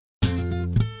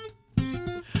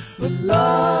La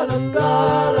la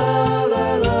la la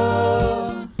la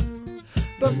la.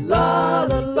 But la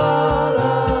la la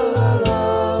la la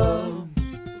la.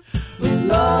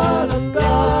 La la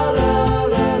la la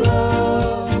la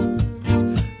la.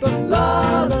 But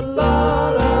la la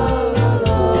la la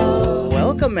la.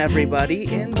 Welcome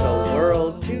everybody in the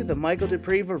world to the Michael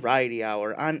Dupree Variety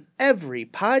Hour on every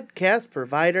podcast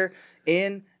provider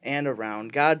in and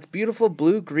around God's beautiful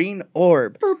blue-green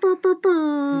orb.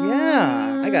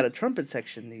 Yeah, I got a trumpet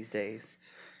section these days.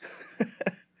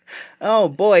 Oh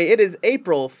boy, it is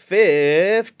April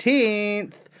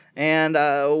 15th, and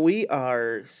we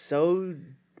are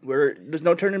there's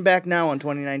no turning back now on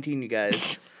 2019, you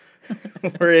guys.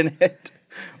 We're in it.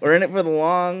 We're in it for the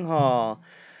long haul.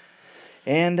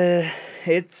 And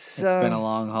it's been a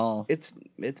long haul. It's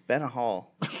been a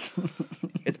haul.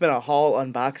 It's been a haul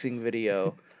unboxing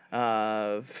video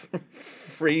of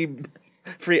free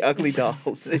ugly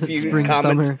dolls. If you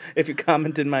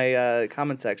comment in my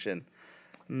comment section.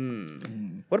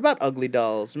 What about ugly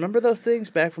dolls? Remember those things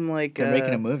back from like They're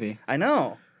making a movie. I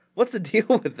know. What's the deal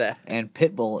with that? And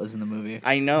Pitbull is in the movie.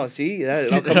 I know. See,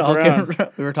 that it all comes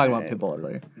around. We were talking about Pitbull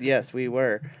earlier. Yes, we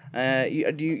were.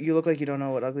 You look like you don't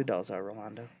know what ugly dolls are,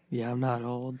 Rolando. Yeah, I'm not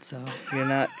old, so. You're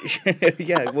not.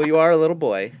 Yeah, well, you are a little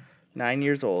boy. 9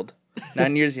 years old.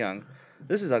 9 years young.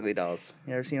 This is Ugly Dolls.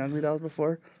 You ever seen Ugly Dolls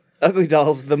before? Ugly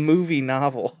Dolls, the movie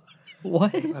novel.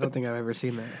 What? I don't think I've ever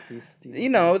seen that. You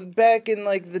know, back in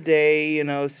like the day,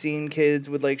 seeing kids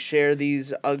would like share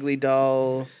these ugly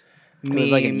doll memes. It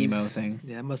was like an emo thing.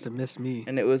 Yeah, it must have missed me.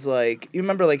 And it was like, you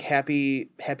remember like Happy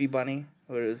Bunny?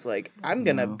 Where it was like, I'm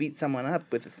gonna beat someone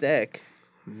up with a stick.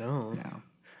 No.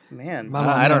 Man.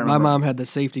 My mom had the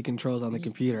safety controls on the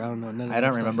computer. I don't know. I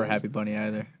don't remember Happy Bunny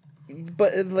either.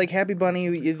 But like Happy Bunny,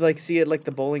 you'd like see it like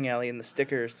the bowling alley and the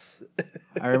stickers.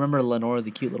 I remember Lenore,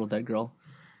 the cute little dead girl.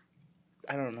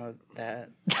 I don't know that.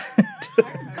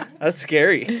 That's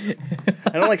scary.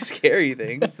 I don't like scary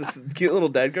things. This cute little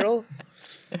dead girl.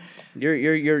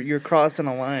 You're crossing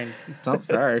a line. Oh,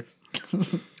 sorry.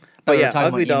 But yeah,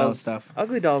 Ugly Dolls stuff.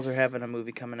 Ugly Dolls are having a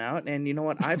movie coming out, and you know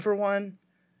what? I for one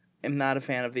am not a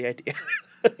fan of the idea.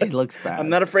 It looks bad. I'm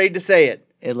not afraid to say it.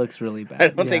 It looks really bad. I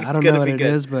don't think it's I don't gonna know what be it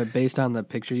good. is, but based on the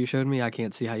picture you showed me, I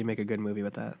can't see how you make a good movie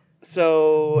with that.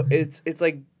 So it's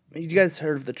like, you guys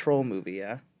heard of the Troll movie,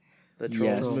 yeah? The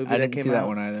Trolls movie I that didn't came see out. that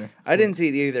one either. I didn't see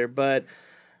it either, but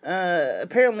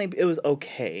apparently it was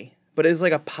okay. But it was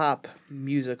like a pop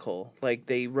musical. Like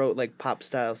they wrote like pop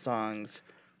style songs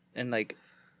and like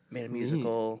made a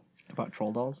musical. About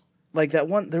troll dolls? Like that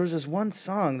one, there was this one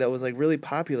song that was like really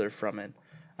popular from it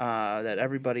that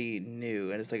everybody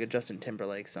knew. And it's like a Justin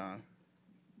Timberlake song.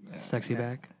 Sexy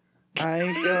back. I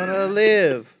ain't gonna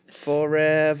live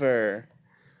forever.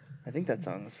 I think that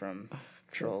song is from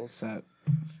Trolls. Is that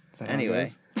Anyway,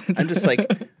 I'm just like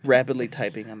rapidly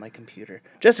typing on my computer.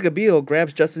 Jessica Biel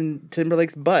grabs Justin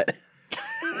Timberlake's butt.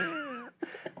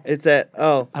 It's that.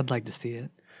 Oh, I'd like to see it.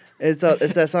 it's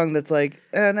that song that's like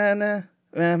na na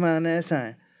I'm on that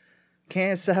sign.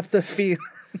 Can't stop the feeling.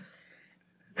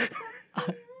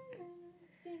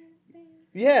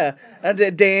 Yeah, I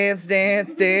did dance.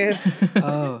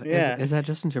 Oh, Yeah. Is that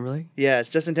Justin Timberlake? Yeah, it's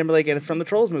Justin Timberlake, and it's from the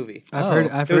Trolls movie. I've Oh. heard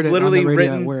It was it literally on the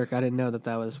radio written- at work. I didn't know that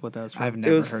was what that was from. I've It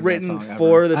never was heard written that song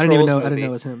for ever. the I Trolls didn't even know. movie. I didn't know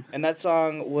it was him. And that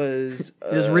song was.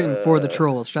 It was written for the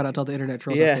trolls. Shout out to all the internet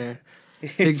trolls Yeah. out there.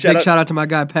 Big shout out to my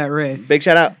guy Pat Ray. Big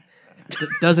shout out.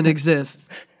 Doesn't exist.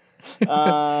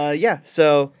 Yeah,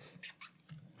 so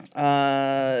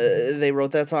they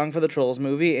wrote that song for the Trolls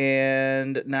movie,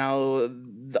 and now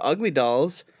the Ugly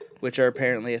Dolls, which are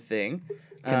apparently a thing.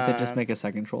 Can't they just make a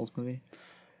second Trolls movie?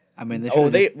 I mean,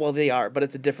 they are, but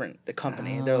it's a different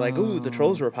company. They're like, ooh, the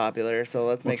Trolls were popular, so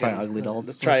let's We'll make try Ugly Dolls.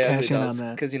 Let's try Let's Ugly cash in on Dolls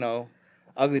that. because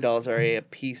Ugly Dolls are a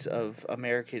piece of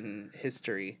American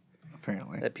history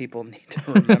apparently. that people need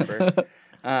to remember.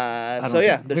 So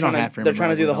yeah, they're trying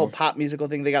to do the whole pop musical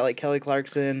thing. They got like Kelly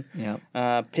Clarkson, Yeah.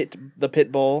 the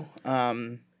Pitbull.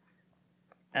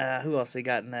 Who else they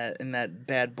got in that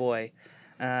Bad Boy?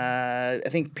 I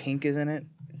think Pink is in it,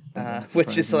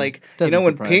 which is like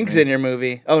when Pink's in your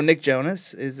movie. Oh, Nick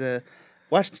Jonas is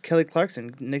watch Kelly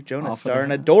Clarkson, Nick Jonas star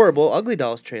in adorable Ugly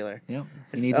Dolls trailer. Yep.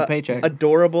 He needs a paycheck.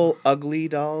 Adorable Ugly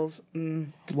Dolls.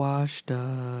 Washed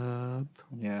up.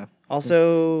 Yeah.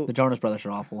 Also, The Jonas Brothers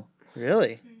are awful.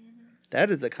 really, that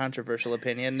is a controversial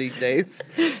opinion these days.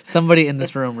 Somebody in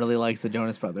this room really likes the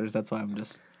Jonas Brothers. That's why I'm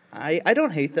just... I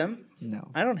don't hate them. No.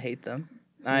 I don't hate them.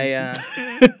 I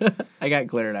got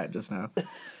glared at just now.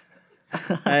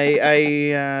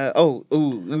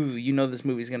 you know this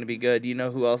movie's gonna be good. You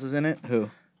know who else is in it? Who?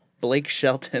 Blake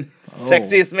Shelton,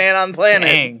 sexiest man on planet.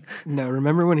 Dang. No,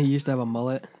 remember when he used to have a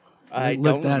mullet? I Look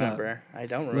don't that remember. I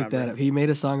don't remember. Look that up. He made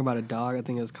a song about a dog. I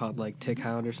think it was called like Tick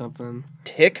Hound or something.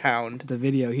 Tick Hound. The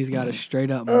video, he's got a straight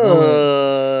up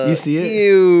mullet. You see it?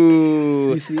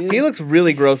 Ew. You see it? He looks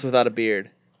really gross without a beard.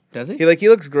 Does he? He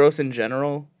looks gross in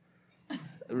general.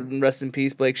 Rest in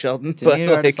peace, Blake Sheldon. Didn't he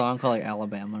write a song called like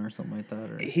Alabama or something like that?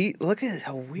 Or... Look at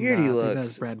how weird he I think looks.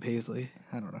 that's Brad Paisley.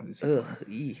 I don't know who these people Ugh, are.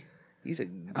 he's a.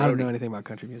 I don't know grody. anything about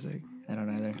country music. I don't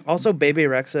either. Also, Bebe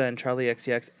Rexha and Charlie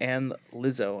XCX and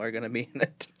Lizzo are gonna be in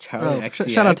it. Charlie XCX.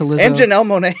 Shout out to Lizzo. And Janelle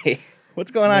Monáe.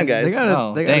 What's going on, guys? They got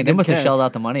Oh, dang, they must have shelled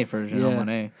out the money for Janelle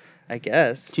Monáe. I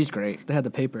guess She's great. They had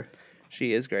the paper.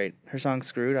 she is great. Her song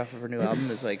 "Screwed" off of her new album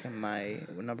is like my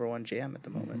 #1 jam at the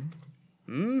moment.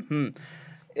 Mm-hmm.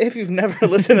 If you've never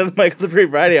listened to the Michael Dupree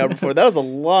Variety Hour before, that was a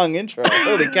long intro.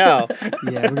 Holy cow!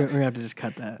 Yeah, we're gonna have to just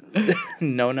cut that.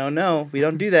 No. We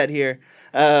don't do that here.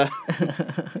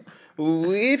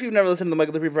 If you've never listened to the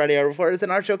Michael Dupree Variety Hour before, it's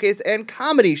an art showcase and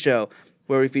comedy show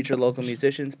where we feature local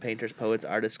musicians, painters, poets,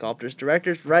 artists, sculptors,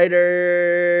 directors,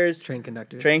 writers, Train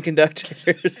conductors.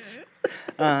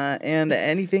 and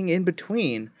anything in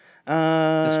between.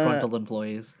 Disgruntled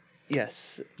employees.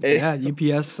 Yes. Yeah,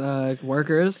 UPS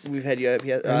workers. We've had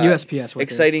USPS, USPS workers.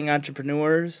 exciting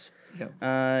entrepreneurs, Yep.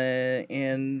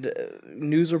 and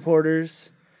news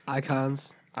reporters,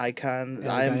 Icons. icons.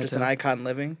 El I am just an Gato. icon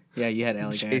living. Yeah, you had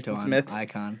Ali Jaden Gato on Smith.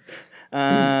 Icon.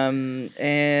 And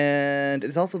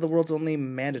it's also the world's only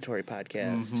mandatory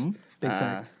podcast. Mhm. Big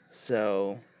fact.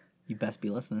 So You best be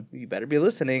listening. you better be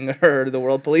listening, or the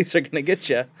world police are gonna get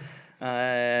you.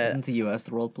 Isn't the U.S.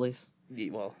 the world police?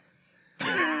 Well,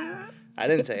 I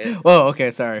didn't say it. Whoa, okay,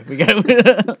 sorry. We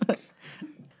got.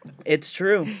 It's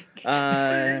true.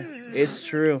 It's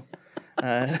true.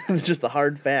 Just the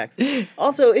hard facts.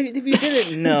 Also, if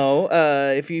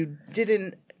you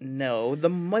didn't know, the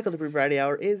Michael Dupree Variety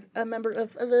Hour is a member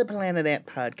of the Planet Ant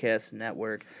Podcast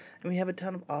Network, and we have a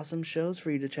ton of awesome shows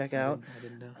for you to check out. I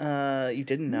didn't know. You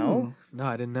didn't know? No,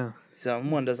 I didn't know.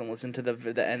 Someone doesn't listen to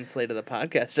the end slate of the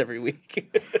podcast every week.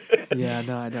 Yeah,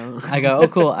 no, I don't. I go, oh,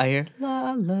 cool. I hear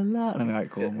la la la. And I'm like, all right,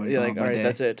 cool. I'm gonna You're go like, on all my right, day.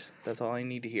 that's it. That's all I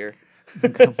need to hear.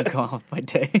 I'm gonna go on with my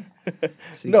day.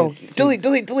 So you No,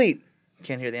 could- delete.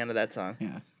 Can't hear the end of that song.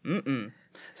 Yeah.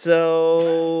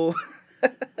 So,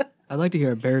 I'd like to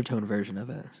hear a baritone version of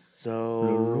it.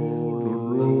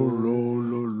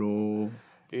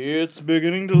 It's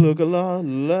beginning to look a lot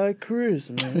like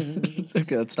Christmas.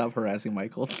 Okay, let's stop harassing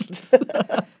Michael.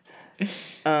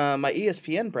 My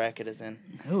ESPN bracket is in,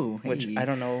 Oh, which I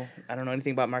don't know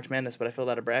anything about March Madness, but I filled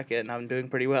out a bracket and I'm doing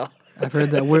pretty well. I've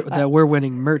heard that we're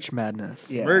winning merch madness.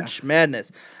 Yeah. Merch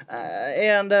Madness,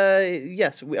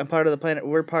 yes, we're part of the Planet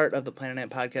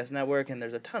Ant Podcast Network, and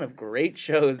there's a ton of great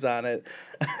shows on it.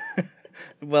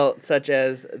 Well, such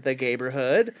as The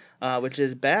Gayborhood, which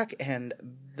is back, and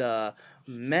the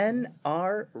Men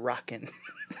Are Rockin'.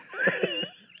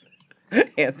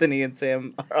 Anthony and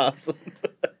Sam are awesome.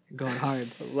 Going hard.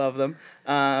 Love them.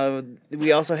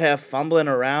 We also have Fumbling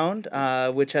Around,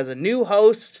 which has a new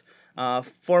host,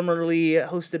 formerly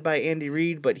hosted by Andy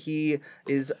Reid, but he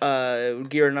is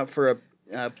gearing up for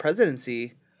a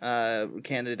presidency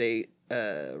candidate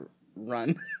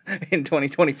run in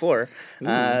 2024.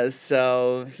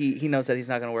 So he knows that he's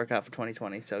not going to work out for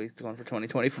 2020, so he's going for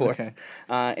 2024. Okay.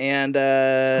 And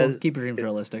Cool. Keep your dreams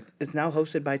realistic. it's now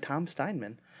hosted by Tom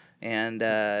Steinman. And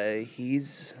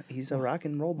he's a rock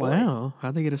and roll boy. Wow,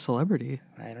 how'd they get a celebrity?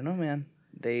 I don't know, man.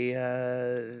 They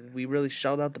we really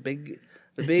shelled out the big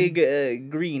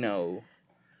greeno.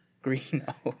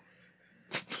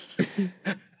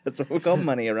 That's what we call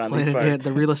money around these Planet parts. Ant,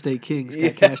 the real estate kings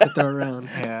got cash to throw around.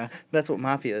 Yeah. That's what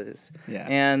mafia is.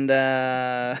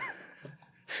 Yeah.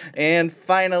 And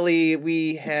finally,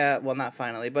 we have, well, not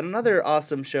finally, but another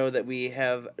awesome show that we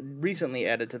have recently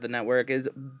added to the network is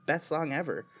Best Song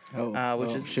Ever.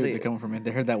 Which is shoot, they're coming from me.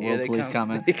 They heard that Yeah, world they police come-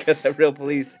 comment. They got that real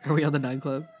police. Are we on the 9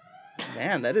 Club?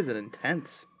 Man, that is an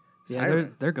intense Yeah,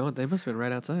 siren. they're going. They must have been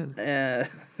right outside. They're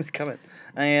coming.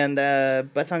 And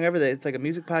Best Song Ever, it's like a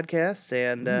music podcast,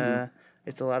 and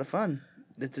it's a lot of fun.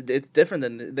 It's different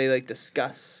than they like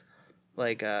discuss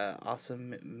like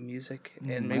awesome music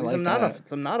and maybe I some like not that.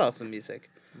 some not awesome music.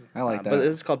 I like that. But this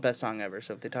is called Best Song Ever.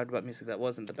 So if they talked about music that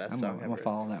wasn't the best I'm song gonna ever,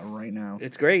 follow that right now.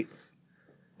 it's great.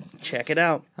 Check it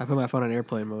out. I put my phone on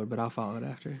airplane mode, but I'll follow it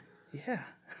after. Yeah.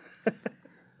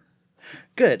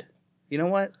 Good. You know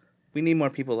what? We need more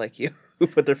people like you who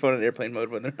put their phone in airplane mode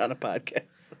when they're on a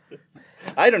podcast.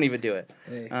 I don't even do it.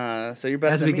 Hey. So you're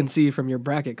better As than we me. can see from your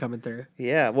bracket coming through.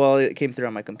 Yeah, well, it came through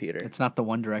on my computer. It's not the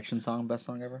One Direction song, best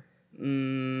song ever.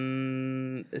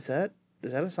 Is that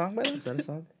a song by them? Is that a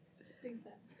song?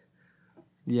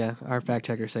 Yeah, our fact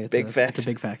checkers say it's Big fact. It's a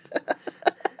big fact.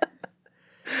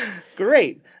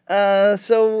 Great.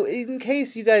 So in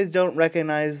case you guys don't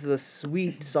recognize the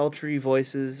sweet, sultry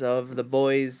voices of the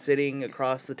boys sitting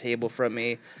across the table from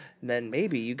me, then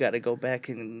maybe you got to go back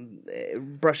and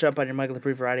brush up on your Michael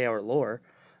Dupree Variety Hour lore.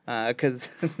 Because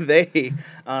they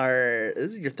are...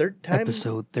 This is your third time?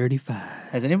 Episode 35.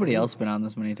 Has anybody else been on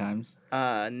this many times?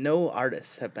 No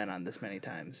artists have been on this many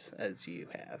times as you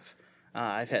have.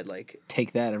 I've had, like...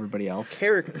 Take that, everybody else.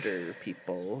 Character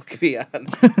people be on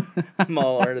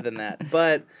smaller than that.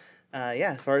 But,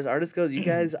 yeah, as far as artists goes, you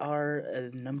guys are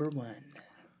number one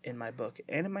in my book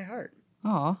and in my heart.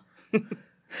 Aw.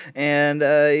 And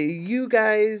you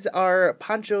guys are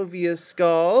Pancho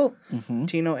Villaskull,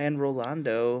 Tino and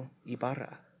Rolando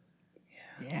Ibarra.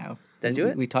 Yeah. Did I do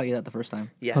it? We taught you that the first time.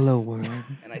 Yes. Hello, world.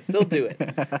 And I still do it.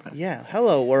 Yeah.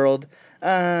 Hello, world.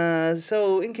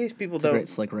 So, in case people It's don't... a great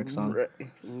Slick Rick song.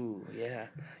 Ooh, yeah.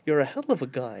 You're a hell of a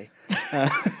guy.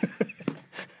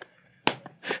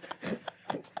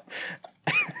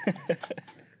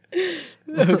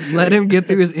 Let him get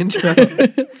through his intro.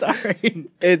 Sorry.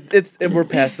 We're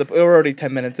past the... We're already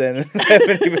 10 minutes in. And I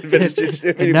haven't even finished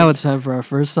it. And now it's time for our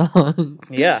first song.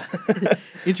 Yeah.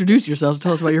 Introduce yourself.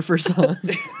 Tell us about your first song.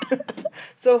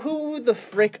 So who the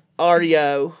frick are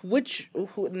you?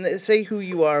 Say who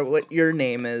you are, what your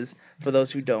name is, for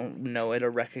those who don't know it or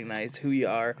recognize who you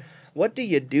are. What do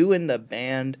you do in the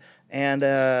band? And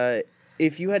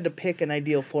if you had to pick an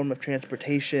ideal form of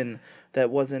transportation that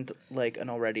wasn't like an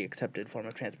already accepted form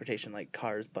of transportation, like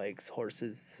cars, bikes,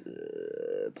 horses,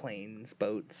 planes,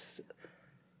 boats,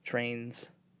 trains.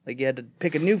 Like you had to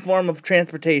pick a new form of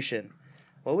transportation.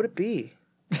 What would it be?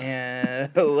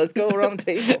 And let's go around the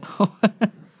table.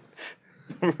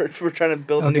 We're trying to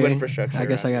build a new infrastructure. I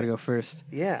guess I got to here. go first.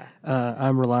 Yeah.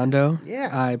 I'm Rolando. Yeah.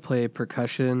 I play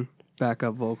percussion,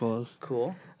 backup vocals,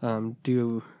 Cool.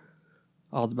 do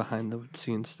all the behind the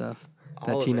scenes stuff All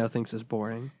that of Tino it. thinks is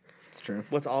boring. It's true.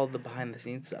 What's all the behind the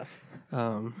scenes stuff?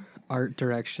 Art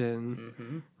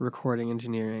direction, recording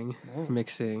engineering,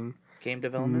 mixing, Game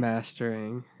development?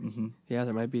 mastering. Yeah,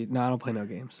 there might be. No, I don't play no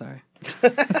games. Sorry.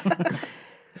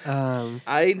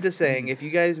 I'm just saying, if you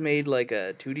guys made like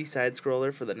a 2D side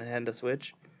scroller for the Nintendo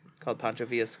Switch called Pancho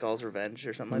Villaskull's Revenge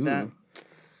or something like that,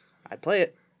 I'd play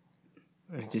it.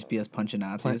 It'd just be us punching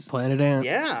Nazis. Planet Ant.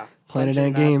 Yeah. Planet Bunch of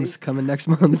Ant Games Nazis. coming next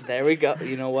month. There we go.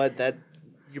 You know what?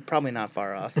 You're probably not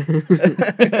far off.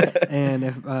 And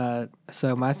if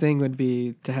so, my thing would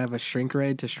be to have a shrink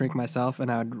raid to shrink myself,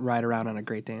 and I would ride around on a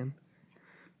Great Dane.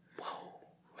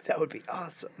 That would be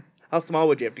awesome. How small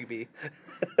would you have to be?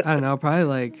 I don't know, probably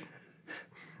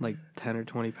like 10 or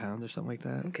 20 pounds or something like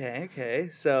that. Okay.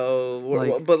 So,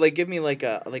 Like- but like, give me like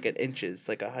an inches,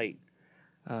 like a height.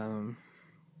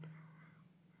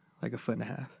 Like a foot and a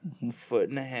half. Foot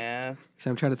and a half. So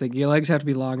I'm trying to think. Your legs have to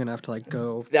be long enough to like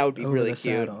go. That would be over really the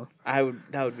cute. saddle.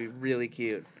 That would be really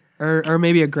cute. Or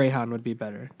maybe a greyhound would be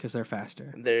better because they're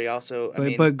faster. They also,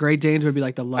 But Great Danes would be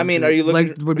like the luxury. I mean, are you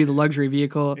looking- would be the luxury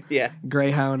vehicle? Yeah.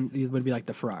 Greyhound would be like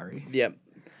the Ferrari. Yep.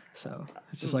 So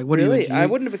it's just like, what Really? do you? I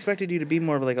wouldn't have expected you to be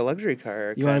more of like a luxury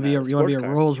car. You want to be a sport car.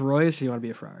 Rolls Royce, or you want to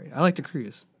be a Ferrari? I like to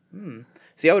cruise.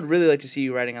 See, I would really like to see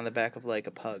you riding on the back of like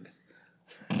a pug.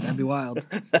 That'd be wild.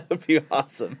 That would be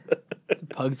awesome.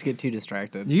 Pugs get too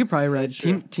distracted. You could probably ride.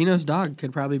 true. Tino's dog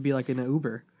could probably be like in an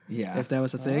Uber. Yeah. If that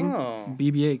was a thing. Oh.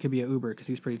 BB-8 could be an Uber because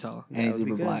he's pretty tall. And he's would be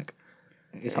uber good. black.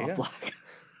 He's There all you go. black.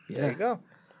 There you go.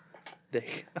 There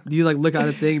you go. You like look at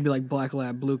a thing and be like black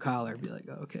lab, blue collar, be like,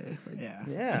 oh, okay. Like, Yeah.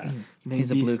 Yeah. name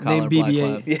He's a B- blue collar name black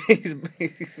BB-8. lab. Yeah,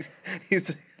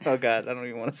 he's oh god, I don't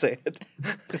even want to say it.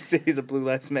 He's a Blue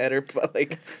Lives Matter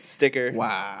like sticker.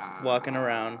 Wow. Walking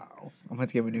around. I'm going to have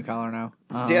to give him a new collar now.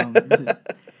 Yeah.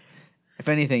 If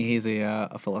anything, he's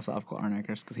a philosophical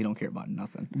anarchist because he don't care about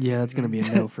nothing. Yeah, that's gonna be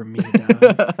a no for me, dog.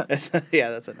 Yeah,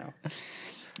 that's a no.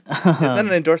 It's not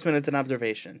an endorsement, it's an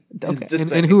observation. Okay. Just and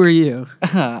saying. who are you?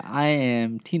 I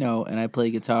am Tino, and I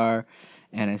play guitar,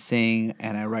 and I sing,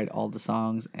 and I write all the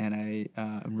songs, and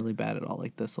I'm really bad at all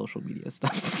like the social media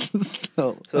stuff.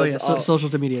 so Oh that's yeah, all- social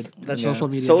to media. that's Social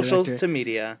media. socials director. to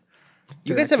media.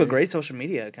 You guys have a Directory. great social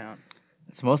media account.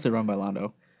 it's mostly run by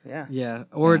Londo. Yeah. Yeah,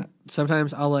 or Yeah.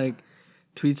 sometimes I'll like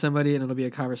tweet somebody and it'll be a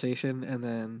conversation, and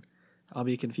then I'll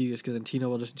be confused because then Tino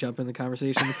will just jump in the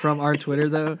conversation from our Twitter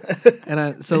though,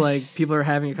 and so like people are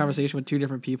having a conversation with two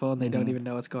different people and they don't even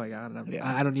know what's going on. And Yeah.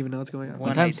 I don't even know what's going on. One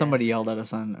One time idea. somebody yelled at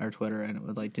us on our Twitter, and it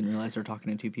was like didn't realize they were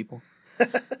talking to two people.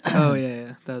 Oh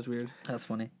yeah, that was weird. That's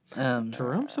funny.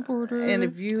 Trump supporter. And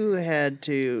if you had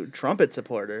to trumpet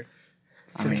supporter,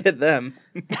 I mean- forget them.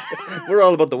 We're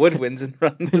all about the woodwinds and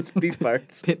run these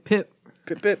parts. Pip.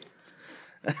 Pip pip.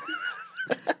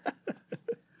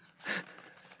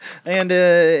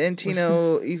 And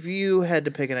Tino, if you had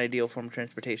to pick an ideal form of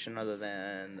transportation other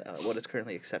than what is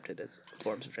currently accepted as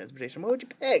forms of transportation, what would you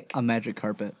pick? A magic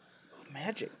carpet.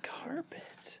 Magic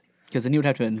carpet. Because then you would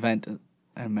have to invent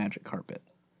a magic carpet.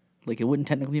 Like, it wouldn't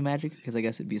technically be magic, because I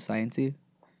guess it'd be sciencey.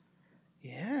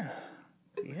 Yeah.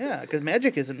 Yeah, because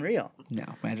magic isn't real. No,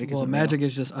 magic Well, isn't magic real.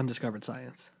 is just undiscovered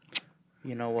science.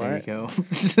 You know what? There you go.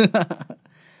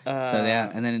 So,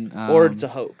 yeah, and then... or it's a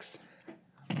hoax.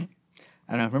 I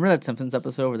don't know. Remember that Simpsons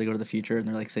episode where they go to the future and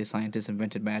they're like, say scientists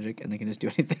invented magic and they can just do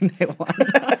anything they want?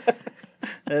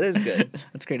 That is good.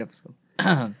 That's a great episode.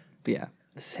 But yeah.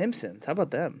 The Simpsons. How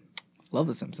about them? Love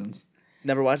The Simpsons.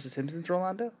 Never watched The Simpsons,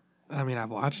 Rolando? I mean, I've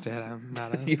watched it. I'm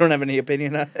not a... You don't have any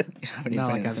opinion on it? You don't have any Not opinion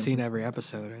like on I've The seen Simpsons? every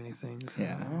episode or anything. So.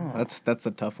 Yeah. That's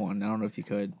a tough one. I don't know if you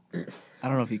could. I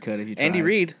don't know if you could if you tried. Andy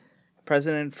Reid,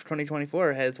 president for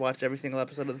 2024, has watched every single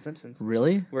episode of The Simpsons.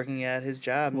 Really? Working at his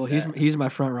job. Well, he's my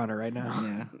front runner right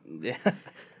now. Yeah. Yeah.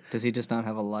 Does he just not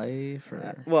have a life?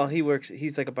 Or? Well, he works.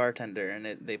 He's like a bartender, and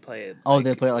they play it. Oh, like,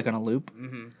 they play it like on a loop?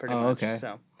 pretty Oh, much. okay.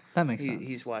 So That makes sense.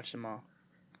 he's watched them all,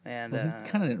 and Well, he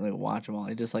kind of didn't really watch them all.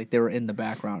 He just, like, they were in the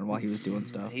background while he was doing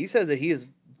stuff. he said that he has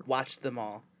watched them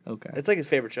all. Okay. It's like his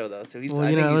favorite show, though. So he's. Well,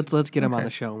 I you think know, he's- let's get him on okay.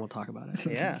 the show and we'll talk about it.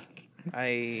 Yeah.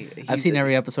 I've seen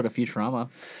every episode of Futurama.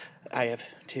 I have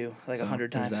too, like So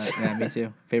 100 there's times. that. Yeah, me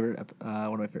too.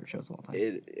 One of my favorite shows of all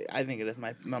time. I think it is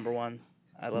my number one.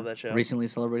 I love that show. Recently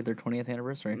celebrated their 20th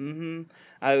anniversary.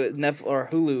 Or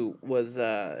Hulu was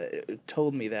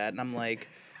told me that, and I'm like,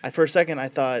 for a second I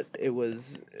thought it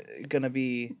was gonna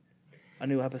be a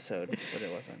new episode, but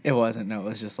it wasn't. It wasn't. No, it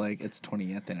was just like it's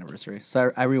 20th anniversary.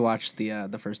 So I rewatched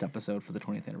the first episode for the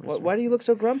 20th anniversary. Why do you look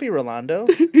so grumpy, Rolando?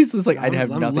 He's just like I'd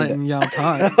have I'm nothing. letting y'all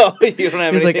talk. Oh, you don't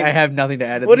have He's like anything. I have nothing to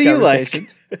add to What the do you like?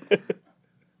 conversation.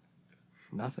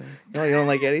 Nothing. No, you don't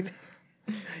like anything.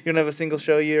 You don't have a single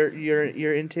show you're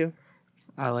into.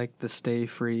 I like the Stay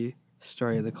Free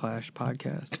Story of the Clash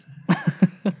podcast.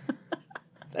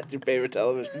 That's your favorite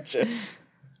television show.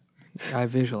 I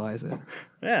visualize it.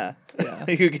 Yeah.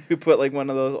 You put like one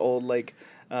of those old like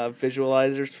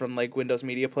visualizers from like Windows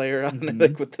Media Player on it,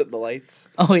 like with the lights.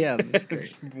 Oh yeah, that's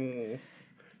great.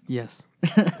 Yes.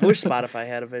 I wish Spotify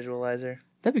had a visualizer.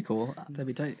 That'd be cool. That'd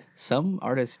be tight. Some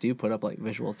artists do put up like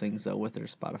visual things though with their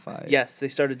Spotify. Yes, they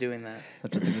started doing that.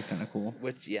 Which I think is kind of cool.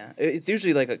 Which it's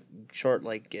usually like a short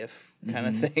like GIF kind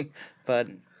of thing, but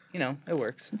you know it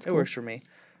works. It works for me.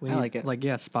 I like it. Like,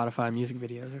 yeah, Spotify music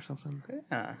videos or something.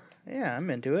 Yeah, I'm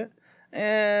into it.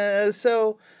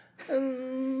 So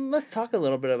let's talk a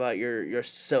little bit about your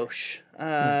soch.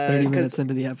 30 minutes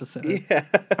into the episode. Yeah.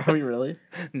 Are we really?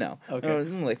 No. Okay. No,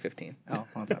 only like 15. Oh,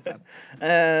 well, that's not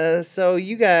bad. So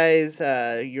you guys,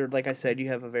 you're like I said, you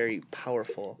have a very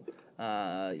powerful,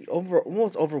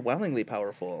 almost overwhelmingly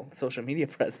powerful social media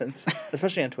presence,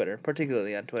 especially on Twitter,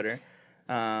 particularly on Twitter.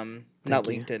 Not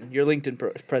you. LinkedIn. Your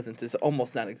LinkedIn presence is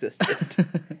almost non-existent.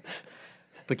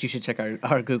 But you should check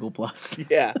our Google Plus.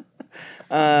 Yeah.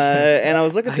 And I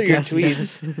was looking through your guess,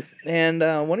 tweets, yes. and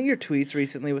one of your tweets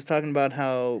recently was talking about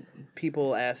how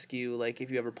people ask you like if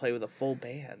you ever play with a full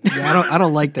band. Yeah, I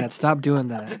don't like that. Stop doing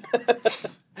that.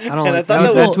 I don't And I like thought that.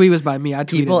 that That was- tweet was by me. I tweeted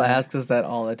People that. ask us that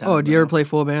all the time. Oh, do you ever though. play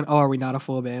full band? Oh, are we not a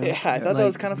full band? Yeah, I thought that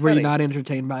was kind of Were funny. you not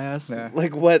entertained by us? Yeah.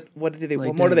 Like what do they? Like,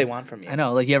 what more do dude, they want from you? I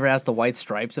know. Like, you ever asked the White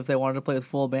Stripes if they wanted to play with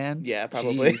full band? Yeah,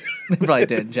 probably. Jeez. They probably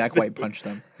did. Jack White punched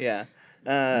them. Yeah.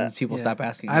 And people Yeah. stop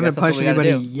asking. I haven't guess that's punched what we gotta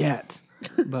anybody do. yet,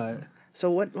 but So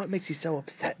what makes you so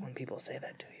upset when people say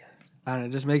that to you? I don't know.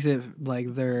 It just makes it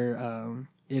like they're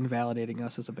invalidating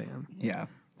us as a band. Yeah.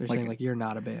 They're Like, saying like you're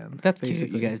not a band. that's cute.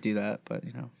 basically. You guys do that, but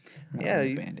you know. not Yeah, really a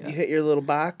you, band yet. you hit your little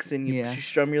box and you, Yeah. you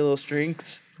strum your little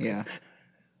strings. Yeah.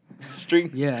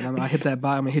 String. Yeah, and I hit that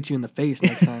bot. I'm gonna hit you in the face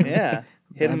next time. Yeah.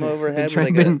 Hit him I've overhead Been,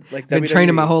 with been, like been WWE.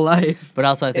 training my whole life. But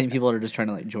also, I think people are just trying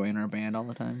to like join our band all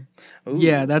the time. Ooh.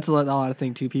 Yeah, that's a lot of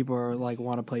thing too. People are like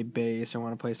want to play bass or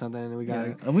want to play something, and we Yeah.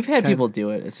 gotta And we've had kind- people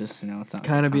do it. It's just, it's not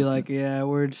kind of be constant. like, yeah,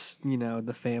 we're just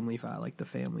the family file, like the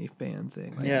family band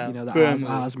thing. Like, Yeah, the family.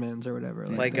 Osmonds or whatever.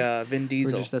 Like Vin we're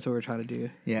Diesel. just that's what we're trying to do.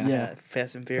 Yeah. yeah,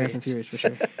 Fast and Furious. Fast and Furious for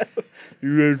sure.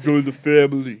 You guys join the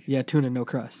family. Yeah, tuna no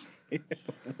crust.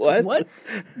 What? What?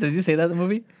 Did you say that in the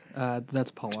movie?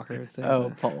 That's Paul Walker. Thing, Oh,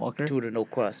 but Paul Walker. Tuna no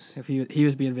crust. if he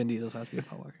was being Vin Diesel, so I was being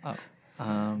Paul Walker.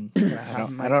 Oh.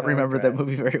 My I don't remember that brand.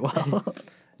 movie very well.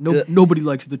 Nobody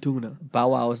likes the tuna. Bow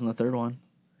Wow was in the third one.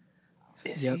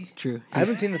 Is Yep, he? true. I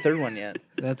haven't seen the third one yet.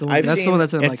 That's the one. I've That's the seen- one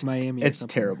that's in like It's- Miami. or It's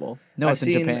something. terrible. No, I've it's in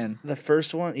seen Japan. the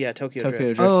first one. Yeah, Tokyo Tokyo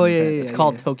Drift. Drift. Oh, is in yeah, Japan. yeah, It's yeah,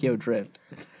 called yeah. Tokyo Drift.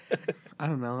 I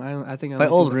don't know. I think My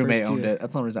old roommate owned it.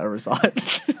 That's the only reason I ever saw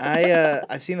it.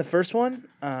 I've seen the first one,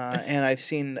 and I've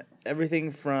seen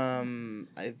everything from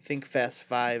I think Fast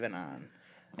 5 and on,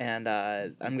 and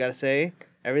I'm gotta say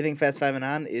everything Fast 5 and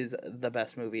on is the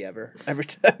best movie ever. Every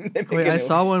time they make Wait, I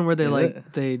saw one where Is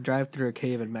they drive through a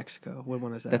cave in Mexico. What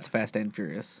one is that? That's Fast and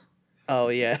Furious. Oh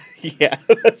yeah, yeah,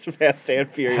 that's Fast and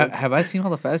Furious. Have I seen all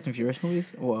the Fast and Furious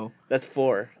movies? Whoa. That's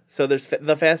 4. So there's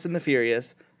the Fast and the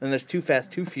Furious. Then there's 2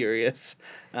 Fast, 2 Furious.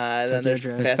 Then there's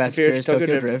Drift. Fast and Furious,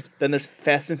 Tokyo Drift. Then there's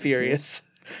Fast and Furious.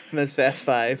 And there's Fast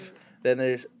 5. Then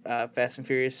there's Fast and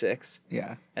Furious 6.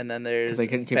 Yeah. And then there's They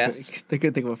couldn't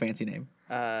think of a fancy name.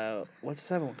 What's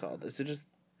the 7th one called? Is it just?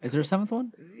 Is there a 7th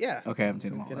one? Yeah. Okay, I haven't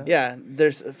seen them all. Then. Yeah.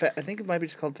 There's. I think it might be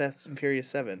just called Fast and Furious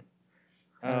 7.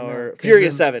 Or know.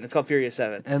 Furious 7. It's called Furious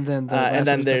 7. And then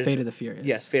there's the Fate of the Furious.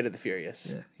 Yes, Fate of the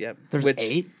Furious. Yeah. Yep. There's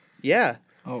 8? Yeah.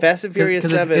 Oh. Fast and Furious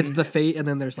 7. It's the Fate, and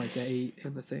then there's like the 8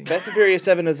 in the thing. Fast and Furious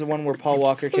 7 is the one where Paul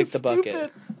Walker kicked the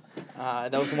bucket.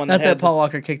 That was the one that Not had that Paul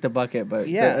Walker kicked the bucket, but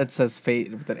Yeah. it says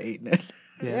Fate with an 8 in it.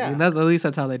 Yeah. I mean, at least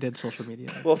that's how they did social media.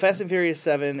 Well, Fast and Furious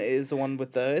 7 is the one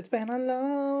with the "It's been a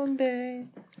long day."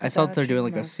 I saw that they're doing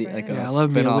like a I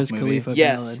love me a spin-off Wiz movie. Khalifa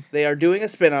Yes, ballad. they are doing a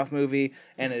spin-off movie,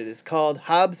 and it is called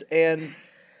Hobbs and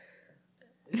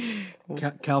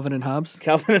Calvin and Hobbes.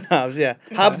 Calvin and Hobbs. Yeah,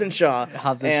 Hobbs and Shaw.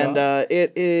 Hobbs and Shaw.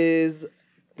 It is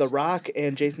The Rock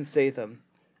and Jason Statham,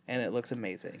 and it looks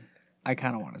amazing. I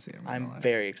kind of want to see it. I'm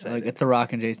very excited. Like, it's The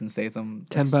Rock and Jason Statham.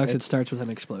 $10. It starts with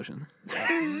an explosion.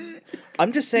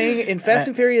 I'm just saying, in Fast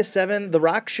and Furious 7, The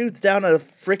Rock shoots down a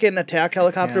freaking attack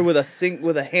helicopter with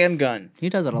a handgun. He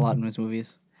does it a lot in his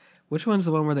movies. Which one's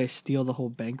the one where they steal the whole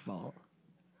bank vault,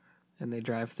 and they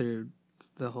drive through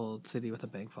the whole city with a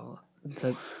bank vault?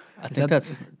 I think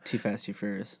that's Too Fast, Too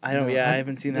Furious. I don't. No, I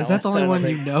haven't seen that. Is that the only one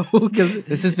you know?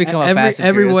 This has become a Fast and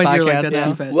everyone Furious you're like, podcast that's now.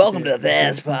 Too Fast. Welcome to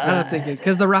Fast I don't think it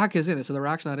because The Rock is in it, so The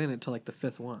Rock's not in it till like the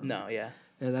 5th one. No, yeah.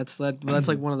 Yeah, that's like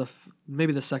one of the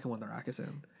maybe the second one The Rock is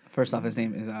in. First off, his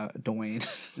name is Dwayne.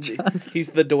 He's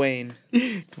the Dwayne.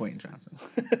 Dwayne Johnson.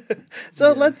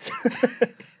 So let's.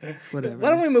 Whatever. Why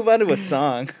don't we move on to a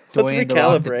song? Let's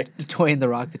recalibrate. Dwayne the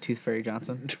Rock, the Tooth Fairy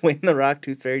Johnson, Dwayne the Rock,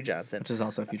 Tooth Fairy Johnson. which is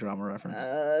also a Futurama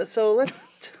reference. So let's.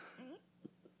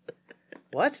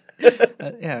 What?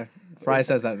 Yeah, Fry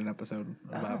says that in an episode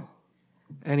about.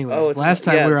 Anyways, last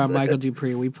time we were on Michael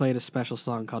Dupree, we played a special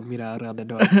song called Mira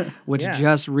Alrededor, which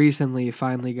just recently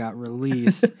finally got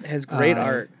released. It has great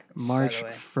art. March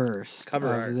 1st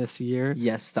Cover of art. this year.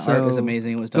 Yes, the So, art is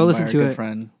amazing. It was go done by listen our to good it.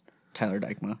 friend Tyler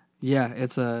Dykma. Yeah,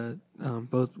 it's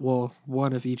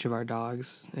one of each of our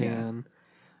dogs, and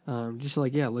just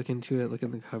look into it, look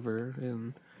at the cover,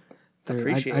 and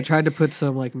I tried to put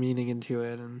some like meaning into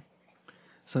it and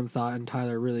some thought, and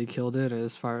Tyler really killed it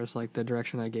as far as like the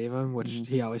direction I gave him, which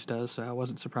he always does. So I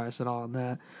wasn't surprised at all on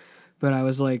that. But I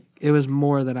was like, it was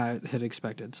more than I had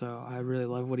expected. So I really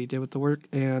love what he did with the work,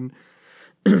 and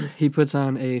he puts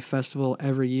on a festival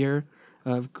every year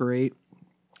of great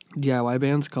DIY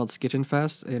bands called Skitchin'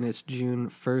 Fest, and it's June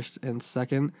 1st and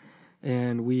 2nd,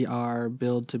 and we are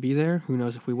billed to be there. Who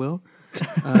knows if we will?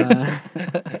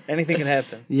 Anything can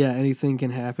happen. Yeah, anything can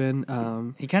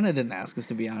happen. He kind of didn't ask us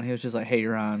to be on. He was just like, "Hey,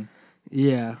 you're on."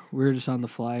 Yeah, we were just on the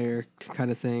flyer kind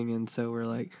of thing, and so we're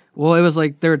like, well, it was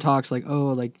like there were talks like, oh,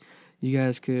 like you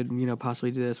guys could,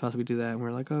 possibly do this, possibly do that, and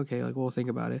we're like, okay, like we'll think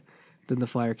about it. Then the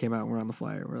flyer came out, and we're on the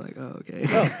flyer. We're like, oh, okay.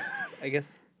 Oh, I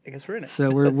guess we're in it.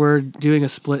 So we're doing a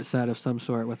split set of some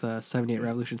sort with 78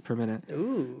 revolutions per minute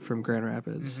Ooh. from Grand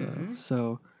Rapids.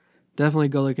 So definitely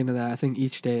go look into that. I think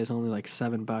each day is only like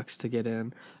 $7 to get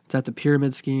in. It's at the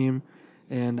Pyramid Scheme,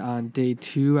 and on day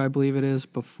 2, I believe it is,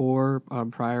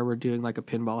 prior, we're doing like a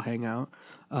pinball hangout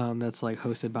that's like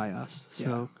hosted by us.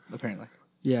 So Apparently.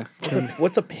 yeah,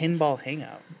 What's a pinball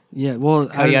hangout? yeah. Well,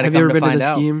 How you gotta have you come ever to been to find the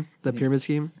out. scheme, the Pyramid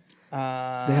Scheme? They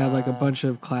have like a bunch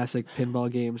of classic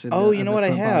pinball games. In the, you know in the what I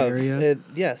front bar have? area.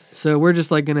 Yes. So we're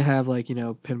just like gonna have like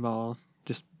pinball,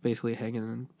 just basically hanging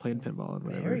and playing pinball and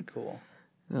whatever. Very cool.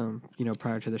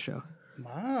 Prior to the show.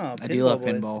 Wow. I do love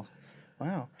boys. pinball.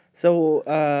 Wow. So,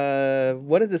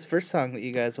 what is this first song that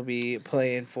you guys will be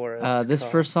playing for us? This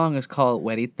called? first song is called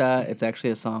Huerita. It's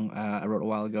actually a song I wrote a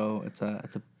while ago. It's a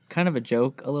kind of a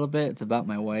joke a little bit. It's about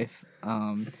my wife.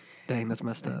 Dang, that's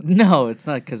messed up. No, it's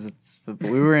not because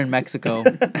we were in Mexico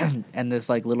and this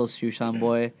like little Shushan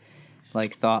boy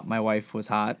like thought my wife was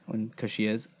hot because she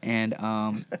is, and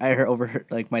I overheard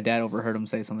like my dad overheard him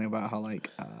say something about how like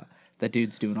that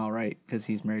dude's doing all right because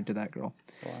he's married to that girl.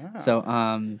 Wow. So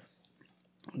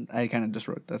I kind of just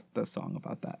wrote the song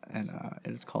about that, and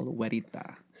it's called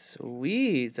Huerita.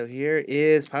 Sweet. So here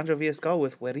is Pancho Villascal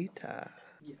with Huerita.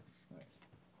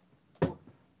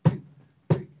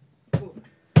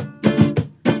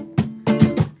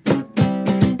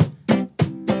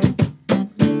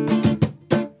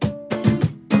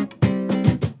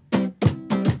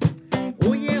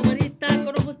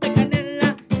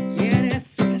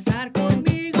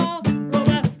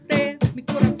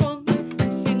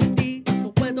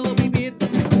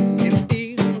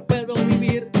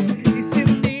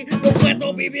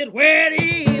 vivir,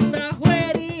 güerita,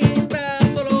 güerita,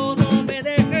 solo no me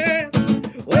dejes,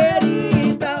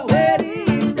 güerita,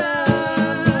 güerita,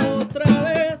 otra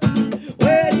vez,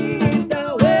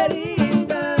 güerita,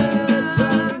 güerita,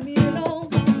 tell me no,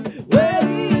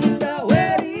 güerita,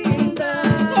 güerita,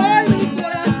 ay, mi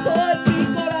corazón, mi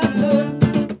corazón,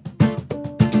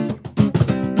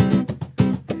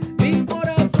 mi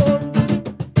corazón.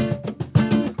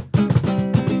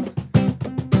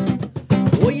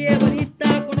 Oye,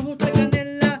 bonita, con ojos de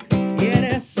canela,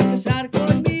 ¿quieres empezar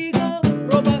conmigo?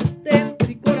 Robaste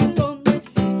mi corazón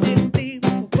y sin ti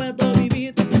no puedo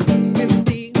vivir, sin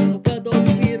ti no puedo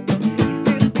vivir,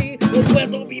 sin ti no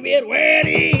puedo vivir.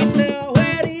 Güerita,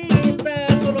 güerita,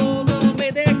 solo no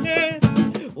me dejes,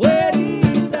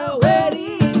 güerita,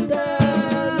 güerita,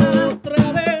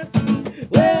 otra vez,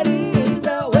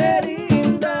 güerita,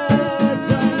 güerita,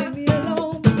 tell me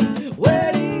no,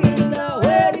 güerita,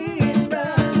 güerita,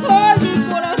 ay, mi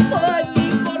corazón, mi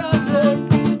corazón,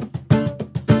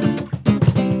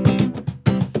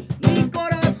 mi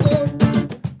corazón.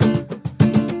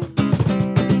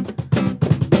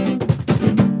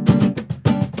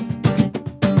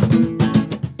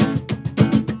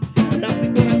 La mi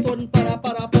corazón para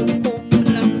pum pum,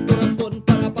 la mi corazón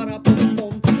para pum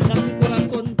pum, la mi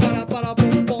corazón para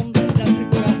pum pum, la mi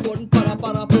corazón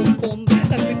para pum pum,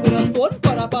 la mi corazón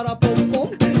para pum pum,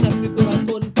 la mi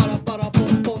corazón para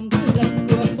pum pum, la mi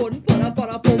corazón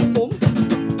para pum pum.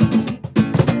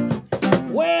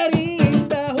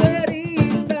 Güerita,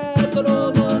 güerita,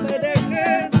 solo no me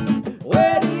dejes,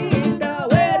 güerita,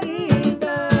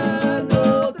 güerita, no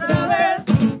otra vez,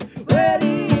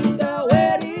 güerita,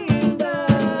 güerita,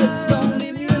 don't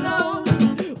leave me alone,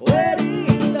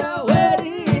 güerita,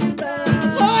 güerita,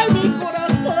 ay, mi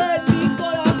corazón, mi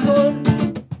corazón,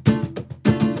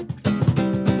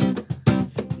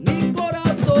 mi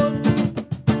corazón,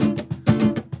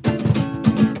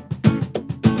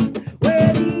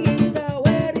 güerita,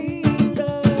 güerita,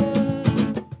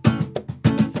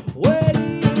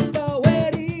 güerita,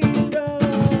 güerita,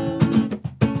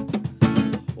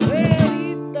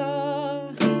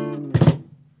 güerita.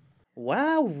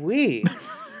 Wowee.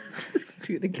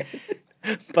 Do it again.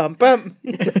 Bum bum.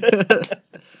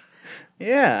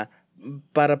 Yeah.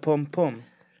 Bada pum pum.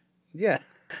 Yeah.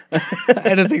 I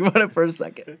had to think about it for a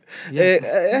second. I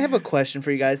have a question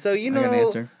for you guys. So got an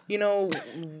answer.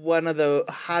 One of the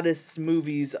hottest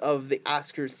movies of the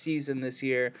Oscar season this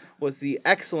year was the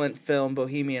excellent film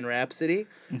Bohemian Rhapsody.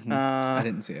 I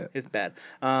didn't see it. It's bad.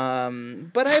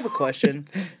 But I have a question.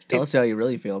 Tell us how you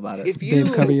really feel about it. If you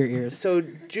Dave, cover your ears. So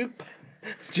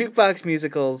jukebox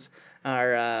musicals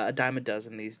are a dime a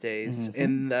dozen these days,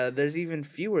 and there's even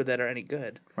fewer that are any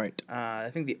good. Right. I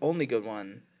think the only good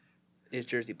one is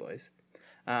Jersey Boys.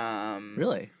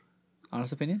 Really?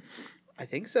 Honest opinion? I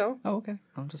think so. Oh, okay.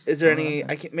 I'm just. Is there any?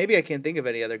 I can't think of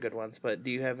any other good ones. But do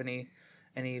you have any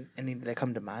that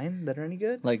come to mind that are any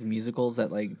good? Like musicals that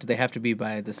do they have to be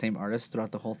by the same artist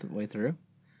throughout the whole way through?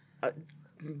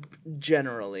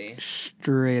 Generally,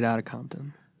 Straight out of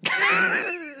Compton.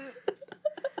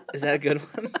 is that a good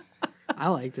one? I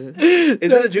liked it.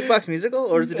 Is it a jukebox musical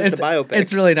or is it just a biopic?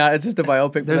 It's really not. It's just a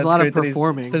biopic. but There's a that's lot of great that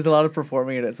performing. There's a lot of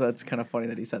performing in it, so that's kind of funny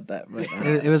that he said that. But,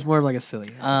 It was more of like a silly.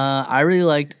 I really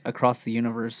liked Across the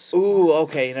Universe, Ooh,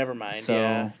 okay, never mind. So-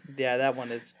 Yeah, that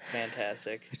one is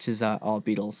fantastic. which is all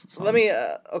Beatles songs. Let me.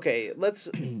 Let's.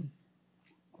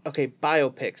 Okay,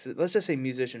 biopics. Let's just say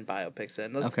musician biopics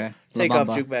then. Let's Okay. take La off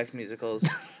Bamba. jukebox musicals.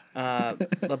 La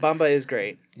Bamba is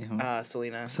great. Yeah.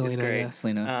 Selena is Selena, great. yeah.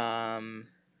 Selena.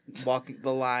 Walking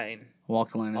the Line,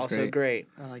 Walk the Line is also great.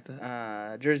 I like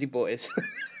that. Jersey Boys,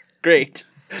 great.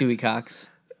 Dewey Cox.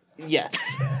 Yes,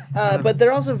 but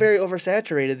they're also very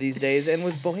oversaturated these days. And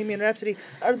with Bohemian Rhapsody,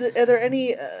 are there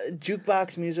any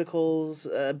jukebox musicals,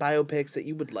 biopics that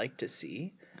you would like to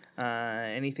see?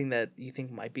 Anything that you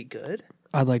think might be good?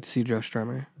 I'd like to see Joe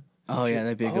Strummer. Oh yeah,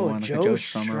 that'd be a good Oh, one. Like Joe a Joe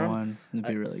Strummer Strum- one. That'd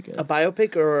be really good. A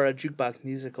biopic or a jukebox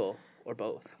musical or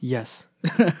both? Yes.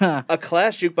 A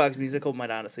Clash jukebox musical might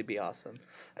honestly be awesome.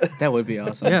 That would be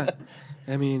awesome. Yeah.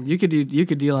 I mean, you could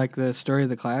do like the story of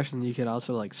the Clash, and you could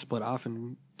also like split off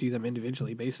and do them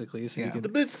individually, basically. So Yeah. you The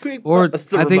could, Blitzkrieg. or the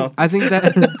I think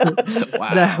that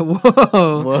Wow. that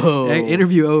whoa Whoa. Yeah,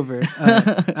 interview over.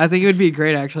 I think it would be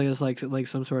great actually as like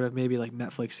some sort of maybe like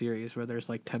Netflix series where there's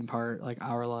like 10-part like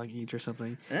hour long each or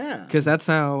something. Yeah, Because that's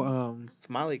how it's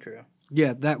Molly Crew.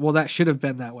 yeah that should have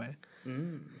been that way.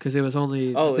 Because it was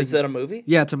only Oh, I think- is that a movie?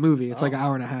 Yeah, it's a movie. It's like Oh. an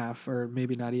hour and a half, or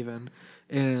maybe not even.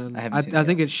 And I haven't seen I it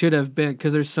think yet. it should have been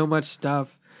because there's so much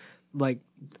stuff like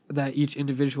that each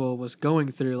individual was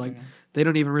going through. Like they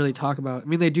don't even really talk about. I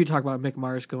mean, they do talk about Mick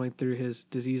Mars going through his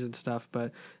disease and stuff,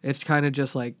 but it's kind of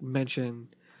just like mentioned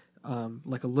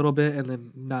like a little bit and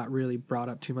then not really brought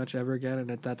up too much ever again. And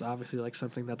that's obviously like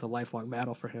something that's a lifelong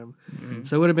battle for him. Mm-hmm.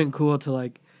 So it would have been cool to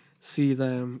like see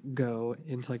them go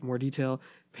into like more detail.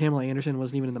 Pamela Anderson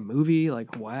wasn't even in the movie.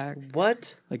 Like whack.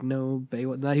 What? Like no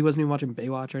Baywatch. He wasn't even watching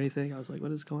Baywatch or anything. I was like,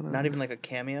 what is going on? Not even like a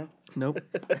cameo? Nope.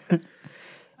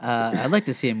 I'd like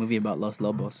to see a movie about Los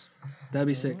Lobos That'd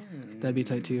be sick. That'd be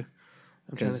tight too.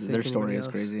 I'm trying to because think their of story anybody is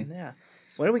else. crazy. Yeah.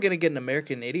 When are we going to get an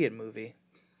American Idiot movie?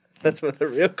 That's what the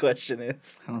real question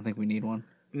is. I don't think we need one.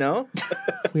 No?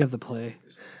 We have the play.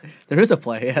 There is a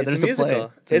play. Yeah, It's there's a musical. play.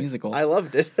 It's a musical. I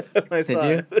loved it when I Did saw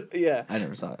you? it. Yeah. I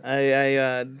never saw it.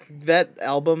 I that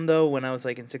album though, when I was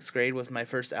like in 6th grade, was my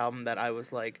first album that I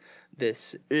was like,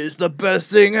 this is the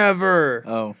best thing ever.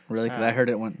 Oh, really? Because I heard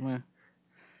it went. Meh.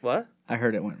 What? I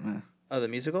heard it went. Meh. Oh, the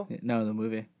musical? No, the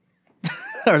movie.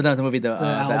 Or not the movie. The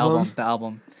album. The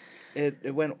album.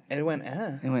 It went It went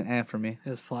for me. It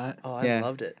was flat. Oh, I Yeah.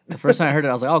 loved it. The first time I heard it,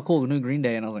 I was like, "Oh, cool, new Green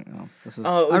Day," and I was like, "Oh, this is."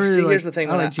 Oh, I really see, like, here's the thing.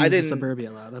 I like I Jesus didn't Suburbia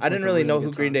a lot. That's I didn't like a really know who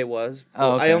good Green song. Day was.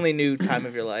 Oh, okay. I only knew Time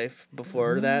of Your Life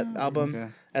before that album. Okay.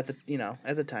 At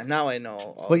the time. Now I know.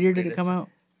 All What year the did it come out?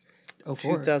 Oh,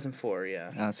 4. 2004.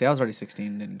 Yeah. See, I was already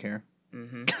 16, didn't care.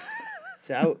 Mm-hmm.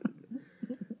 So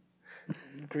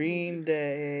Green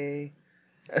Day.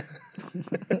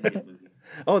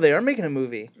 Oh, they are making a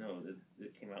movie. No,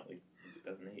 it came out like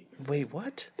 2008. Wait,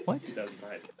 what? What?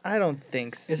 2005. I don't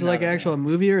think so. Is it like No, an no, actual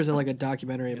movie or is it like a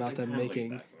documentary It's about like them kinda like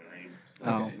making? documentary.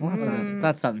 Oh, well,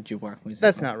 that's not a jukebox music.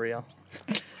 That's not real.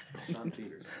 Sean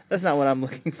Peters. That's not what I'm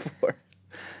looking for.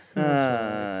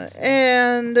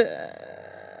 And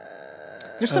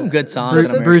There's some good songs. Bruce,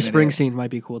 in American Bruce Idiot. Springsteen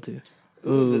might be cool too.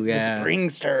 Ooh, the yeah.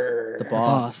 Springster. The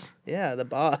Boss. Yeah, the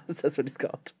boss. That's what he's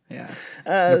called. Yeah.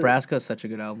 Uh, Nebraska is such a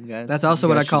good album, guys. That's also You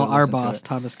what I guys should call go our listen to boss, it.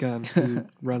 Thomas Gunn, who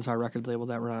runs our record label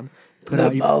that we're on.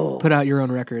 boss. Put out your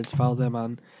own records. Follow them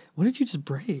on. What did you just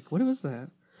break? What was that?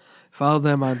 Follow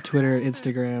them on Twitter,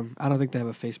 Instagram. I don't think they have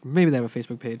a Facebook. Maybe they have a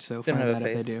Facebook page. So They don't find have that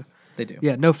a if they face. do. They do.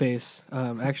 Yeah, no face.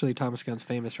 Actually, Thomas Gunn's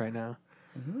famous right now.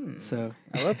 So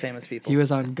I love famous people. he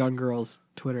was on Gun Girl's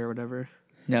Twitter or whatever.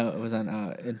 No, it was on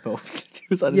Info. It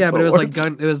was on Yeah, but it was like InfoWars.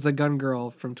 Gun. It was the Gun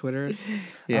Girl from Twitter.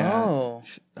 Yeah. Oh.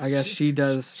 I guess she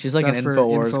does. She's like an stuff for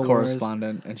InfoWars InfoWars.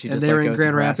 correspondent, and she And just they like were in goes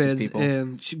Grand and harasses Rapids, people.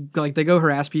 and they go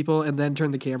harass people, and then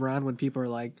turn the camera on when people are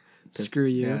like, "Screw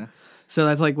you." Yeah. So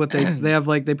that's like what they have.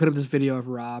 Like they put up this video of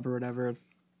Rob or whatever,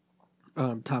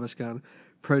 Thomas Gunn,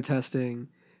 protesting,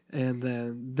 and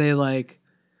then they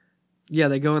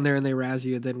they go in there and they razz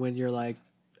you. Then when you're like,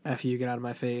 "F you, get out of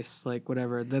my face," like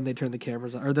whatever, then they turn the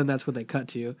cameras on, or then that's what they cut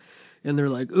to, and they're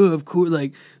like, "Oh, of course,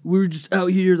 like we're just out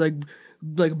here like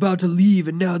about to leave,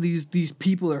 and now these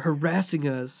people are harassing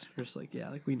us." We're just like, yeah,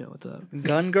 like we know what's up.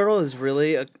 Gun Girl is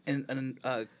really a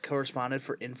correspondent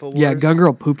for InfoWars. Yeah, Gun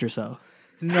Girl pooped herself.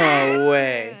 No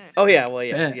way. Oh yeah, well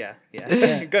Yeah.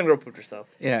 yeah. Gun Girl pooped herself.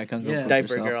 Yeah, Gun Girl Yeah. pooped Diaper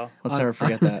herself. girl. Let's On- never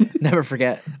forget that. Never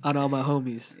forget. On all my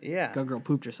homies. Yeah. Gun Girl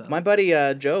pooped herself. My buddy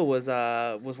Joe was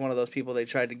one of those people they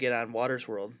tried to get on Waters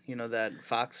World. You know that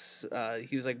Fox.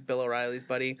 He was like Bill O'Reilly's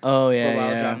buddy. Oh For yeah, a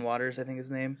while, yeah. John Waters, I think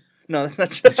his name. No, that's not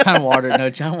John. John Waters. No,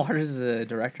 John Waters is a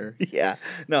director. Yeah,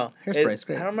 no. Hairspray's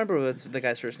great. I don't remember what the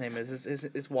guy's first name is.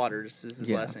 It's Waters. Is his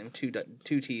Yeah. last name? Two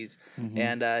T's. Mhm.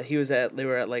 And they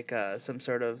were at like some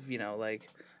sort of like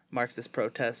Marxist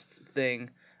protest thing,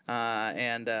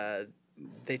 and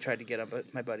they tried to get him, but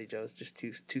my buddy Joe's just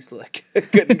too slick.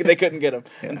 They couldn't get him,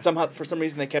 Yeah. and somehow for some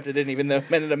reason they kept it in, even though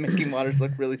it ended up making Waters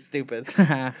look really stupid.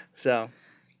 So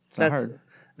It's not hard.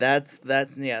 that's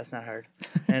yeah, it's not hard.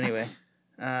 Anyway.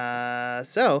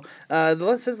 Since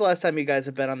the last time you guys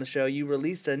have been on the show, you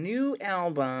released a new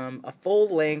album, a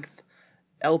full-length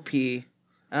LP.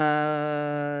 Was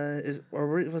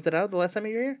it out the last time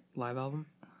you were here? Live album?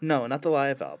 No, not the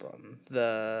live album.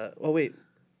 The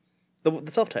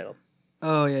self-titled.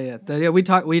 Oh yeah. We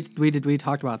talked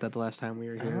about that the last time we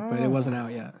were here, but it wasn't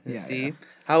out yet. You Yeah, see,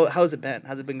 how's it been?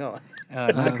 How's it been going?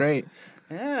 Not great.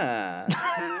 Yeah.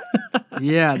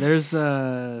 Yeah, there's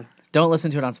Don't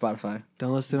listen to it on Spotify.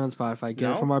 don't listen to it on Spotify. Get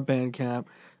No? it from our Bandcamp.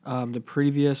 The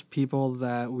previous people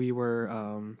that we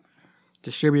were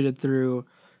distributed through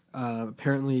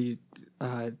apparently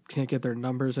can't get their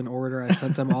numbers in order. I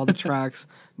sent them all the tracks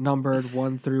numbered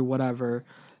 1 through whatever,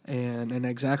 and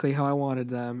exactly how I wanted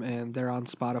them, and they're on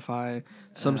Spotify.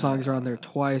 Some songs are on there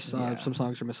twice. yeah. Some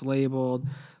songs are mislabeled,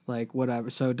 like whatever.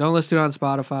 So don't listen to it on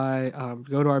Spotify.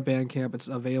 Go to our Bandcamp. It's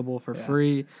available for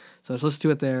free. So just listen to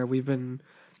it there. We've been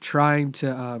trying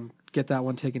to get that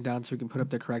one taken down so we can put up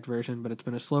the correct version, but it's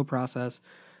been a slow process.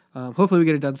 Hopefully we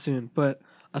get it done soon. But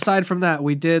aside from that,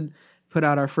 we did put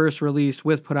out our first release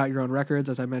with Put Out Your Own Records,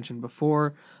 as I mentioned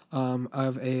before,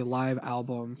 of a live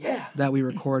album that we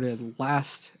recorded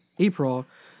last April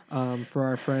for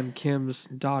our friend Kim's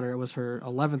daughter. It was her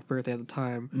 11th birthday at the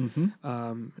time.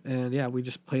 And yeah, we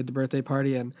just played the birthday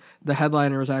party, and the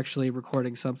headliner was actually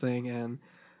recording something, and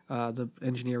the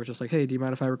engineer was just like, "Hey, do you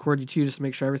mind if I record you too, just to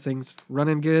make sure everything's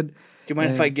running good? Do you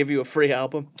mind if I give you a free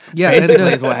album? Yeah,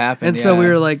 Basically is what happened. And so we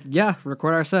were like, yeah,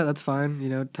 record our set. That's fine.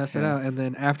 Test it out. And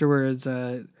then afterwards,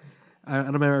 I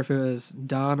don't remember if it was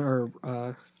Don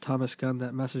or Thomas Gunn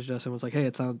that messaged us and was like, "Hey,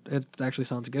 it actually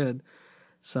sounds good."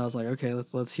 So I was like, "Okay,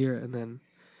 let's hear it." And then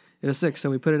it was sick. So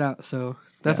we put it out. So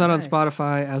that's not on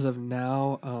Spotify as of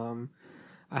now.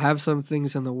 I have some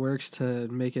things in the works to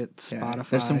make it Spotify.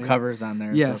 There's some covers on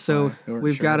there. Yeah, so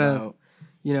we've got to,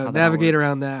 navigate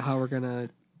around that, how we're going to,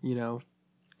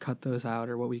 cut those out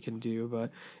or what we can do.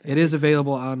 But it is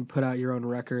available on Put Out Your Own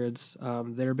Records,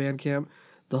 their Bandcamp,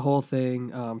 the whole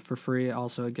thing for free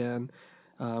also again,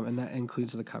 and that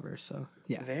includes the covers. So,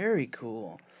 yeah. Very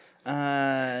cool.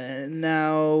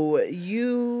 Now, do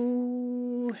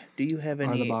you have any...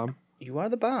 Are the bomb. You are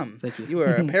the bomb. Thank you. You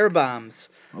are a pair of bombs.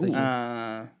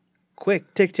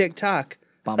 Quick, tick, tick, tock.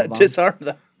 Bombs. Disarm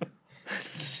them.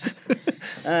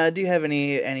 Do you have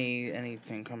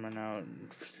anything coming out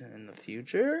in the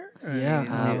future? Or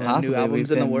Possibly. New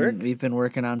albums in the work? We've been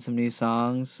working on some new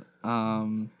songs,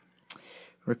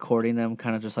 recording them,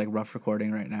 kind of just like rough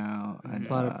recording right now. And,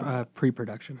 a lot of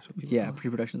pre-production. Is what people call it.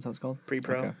 Pre-production is how it's called.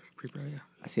 Pre-pro. Okay. Pre-pro, yeah.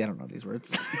 I see. I don't know these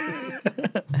words.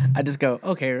 I just go,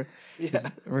 okay,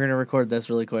 we're gonna record this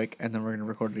really quick, and then we're gonna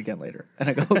record it again later. And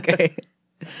I go, okay.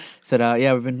 So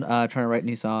we've been trying to write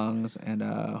new songs, and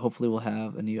hopefully we'll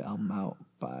have a new album out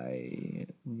by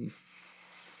maybe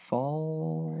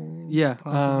fall. Yeah,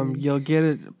 you'll get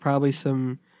it probably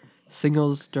some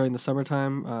singles during the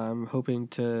summertime. I'm hoping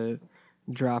to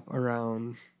drop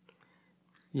around,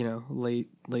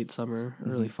 late summer,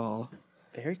 early fall.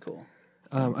 Very cool.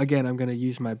 Again, I'm going to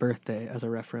use my birthday as a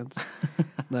reference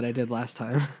that I did last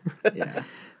time. Yeah.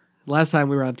 Last time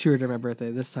we were on tour during my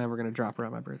birthday. This time we're going to drop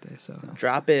around my birthday. So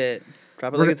drop it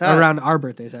like it's hot. Around our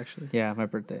birthdays, actually. Yeah, our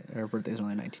birthdays are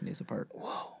only 19 days apart.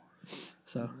 Whoa.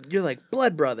 So you're like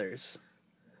blood brothers.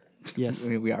 Yes.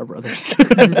 We are brothers. So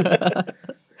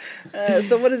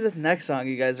what is this next song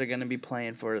you guys are going to be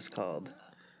playing for us called?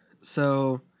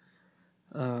 So,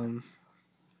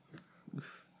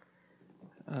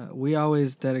 we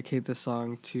always dedicate this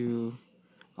song to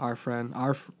our friend,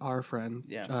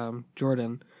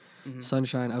 Jordan,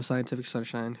 Sunshine of Scientific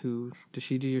Sunshine. Who does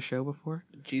she do your show before?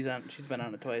 She's been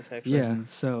on it twice actually. Yeah.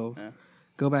 So,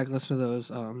 go back and listen to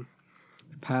those.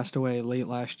 Passed away late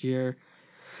last year,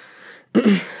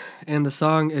 and the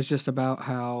song is just about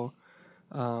how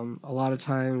a lot of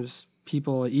times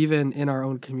people, even in our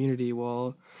own community,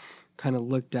 will kind of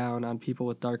look down on people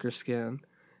with darker skin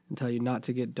and tell you not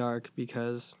to get dark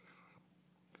because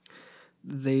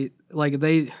they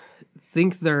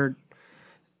think they're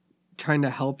trying to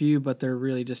help you, but they're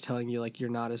really just telling you like you're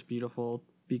not as beautiful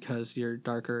because you're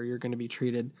darker. You're going to be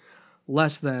treated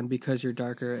less than because you're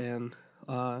darker. And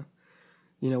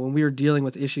when we were dealing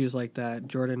with issues like that,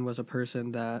 Jordan was a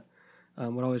person that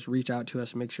would always reach out to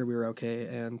us and make sure we were okay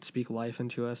and speak life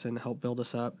into us and help build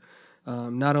us up.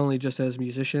 Not only just as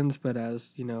musicians, but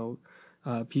as,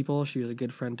 people. She was a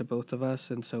good friend to both of us,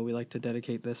 and so we like to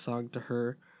dedicate this song to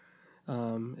her.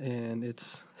 And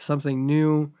it's something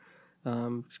new,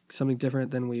 something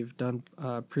different than we've done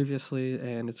previously,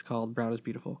 and it's called Brown is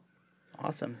Beautiful.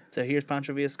 Awesome. So here's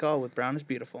Pancho Villascal with Brown is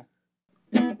Beautiful.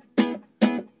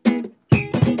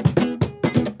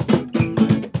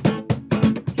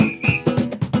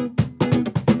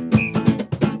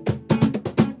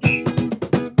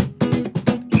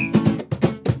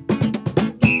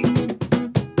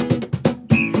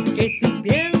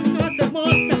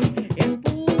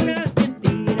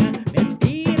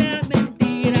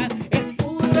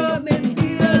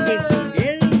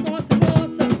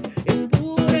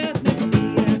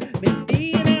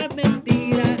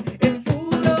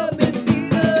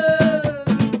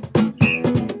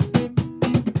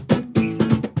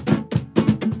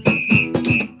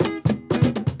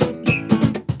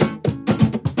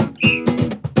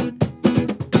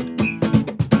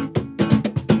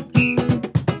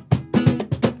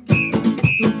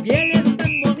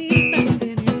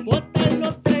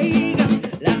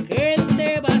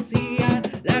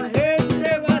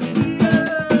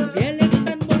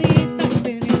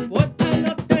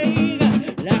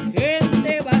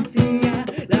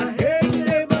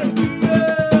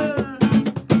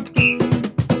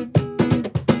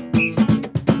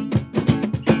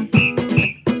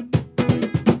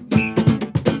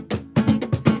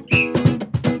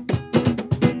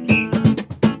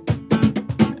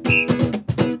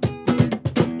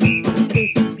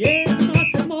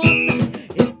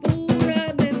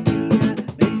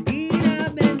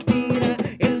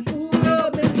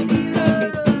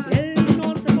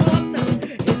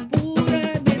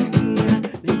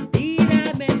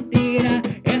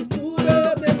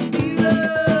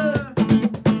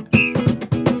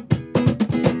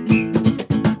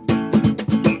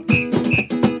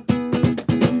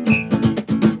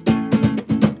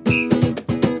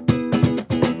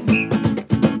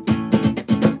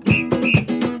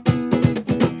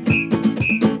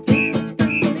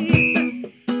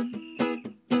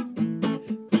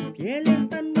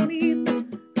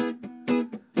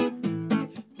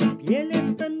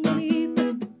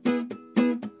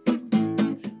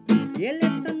 piel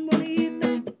es tan bonita.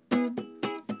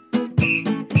 Mi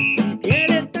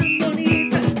piel es tan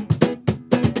bonita.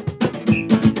 Mi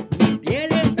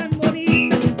piel es tan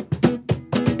bonita.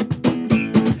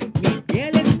 Mi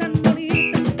piel es tan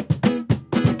bonita.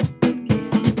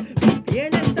 Mi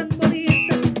piel es tan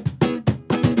bonita.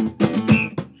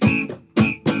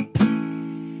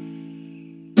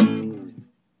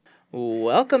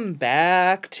 Welcome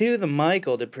back to the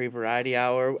Michael Dupree Variety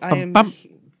Hour.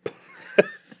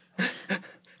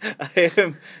 I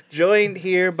am joined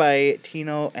here by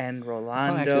Tino and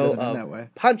Rolando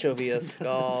of Pancho via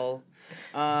Skull.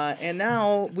 And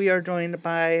now we are joined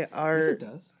by our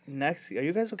next. Are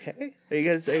you guys okay? Are you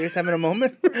guys having a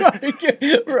moment?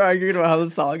 We're arguing about how the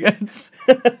song ends.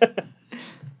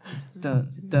 Dun,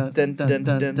 dun, dun, dun,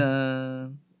 dun,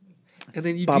 dun. And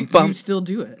then you still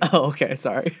do it. Oh, okay.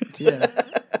 Sorry. Yeah.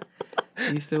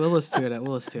 We'll listen to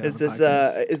it. Is this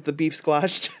is the beef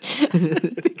squashed? I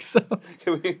think so.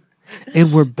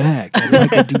 And we're back at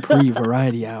Michael Dupree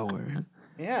Variety Hour.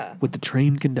 Yeah. With the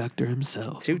train conductor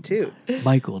himself. Toot.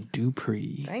 Michael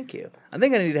Dupree. Thank you. I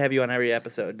think I need to have you on every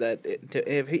episode.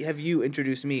 Have you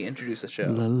introduce the show.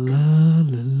 La la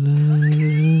la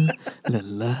la la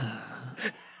la.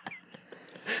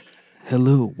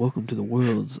 Hello, welcome to the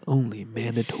world's only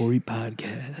mandatory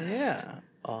podcast. Yeah.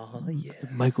 Oh, yeah.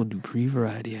 Michael Dupree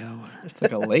Variety Hour. It's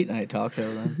like a late night talk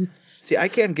show then. See, I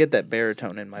can't get that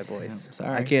baritone in my voice. Yeah,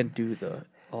 sorry. I can't do the,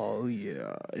 oh,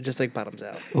 yeah. It just like bottoms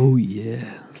out. Oh,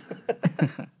 yeah.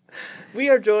 We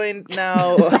are joined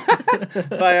now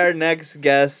by our next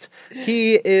guest.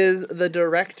 He is the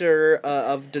director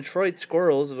of Detroit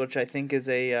Squirrels, which I think is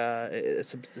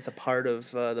it's a part of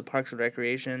the Parks and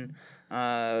Recreation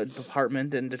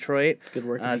department in Detroit. It's good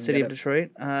work. City of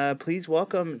Detroit. Please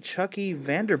welcome Chuckie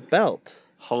Vanderbelt.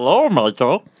 Hello,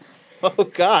 Michael. Oh,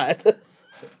 God.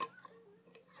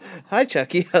 Hi,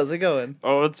 Chuckie. How's it going?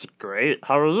 Oh, it's great.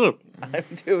 How are you? I'm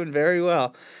doing very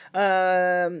well.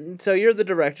 So you're the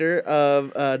director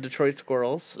of Detroit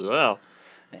Squirrels. Yeah.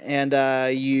 And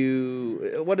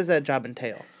what does that job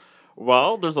entail?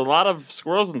 Well, there's a lot of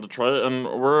squirrels in Detroit, and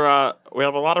we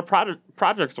have a lot of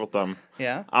projects with them.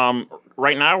 Yeah.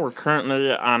 Right now, we're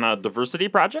currently on a diversity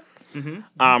project.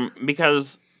 Mm-hmm.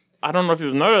 Because I don't know if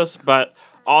you've noticed, but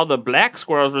all the black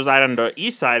squirrels reside on the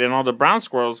east side, and all the brown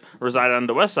squirrels reside on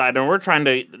the west side, and we're trying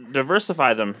to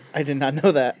diversify them. I did not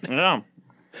know that. Yeah.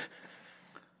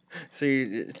 So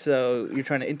you're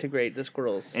trying to integrate the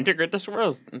squirrels. Integrate the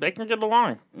squirrels. They can get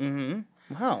along. Mm-hmm.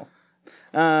 Wow.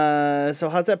 So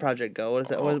how's that project go? What is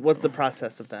that? What's the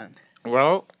process of that?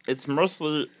 Well, it's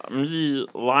mostly me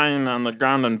lying on the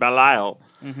ground in Belle Isle,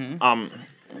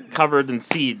 covered in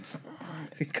seeds.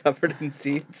 Covered in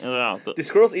seeds? Yeah. Do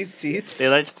squirrels eat seeds? They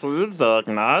like seeds. They like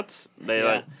nuts.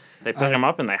 They pick them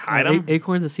up and they hide them.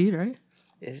 Acorn's a seed, right?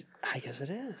 I guess it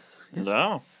is.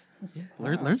 Yeah.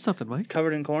 Learn something, Mike.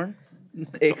 Covered in corn?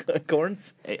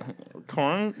 Corns?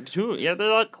 Corn too. Yeah, they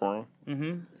like corn.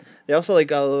 Mm-hmm. They also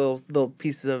like little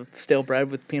pieces of stale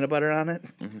bread with peanut butter on it.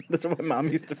 Mm-hmm. That's what my mom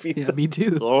used to feed them. Yeah, me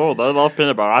too. Oh, they love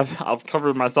peanut butter. I've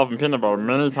covered myself in peanut butter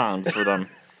many times for them.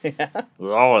 Yeah.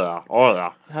 Oh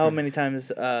yeah. How many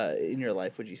times in your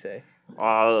life would you say?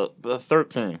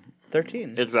 13.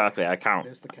 13. Exactly. I count.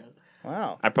 There's the count.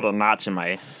 Wow. I put a notch in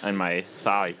my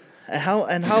thigh.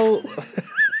 And how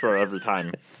for every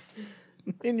time.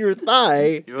 In your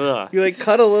thigh? Yeah. You like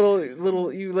cut a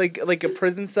little you like a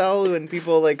prison cell when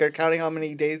people like are counting how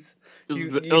many days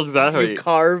exactly. You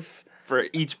carve for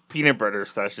each peanut butter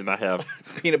session I have.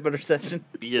 Peanut butter session?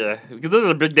 Yeah. Because those are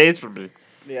the big days for me.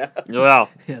 Yeah. Yeah.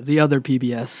 Yeah, the other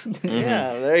PBS. Mm-hmm.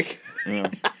 Yeah, there you go. Yeah.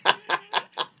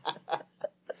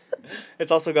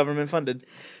 It's also government funded.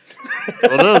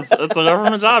 It is. It's a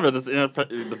government job.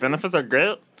 The benefits are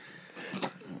great.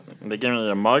 They give me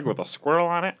a mug with a squirrel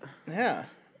on it. Yeah.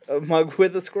 A mug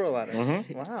with a squirrel on it.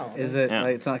 Mm-hmm. Wow. Is it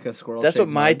like it's not like a squirrel? That's what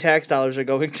my mug? tax dollars are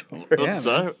going towards.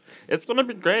 It's gonna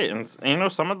be great. And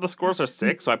some of the squirrels are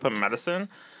sick, so I put medicine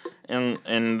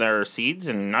in their seeds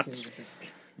and nuts.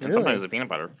 And sometimes the peanut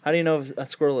butter. How do you know if a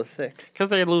squirrel is sick? Because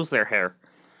they lose their hair.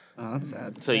 Oh, that's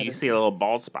sad. So you see little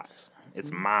bald spots.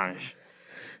 It's mange.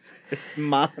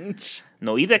 Mange?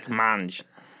 Noedic mange.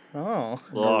 Oh.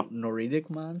 Nordic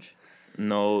mange?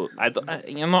 No,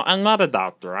 I'm not a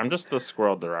doctor. I'm just the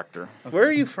squirrel director. Okay. Where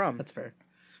are you from? That's fair.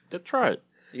 Detroit.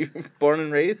 You born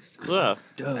and raised? Yeah.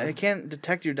 Duh. I can't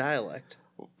detect your dialect.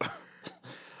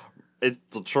 It's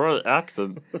Detroit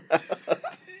accent.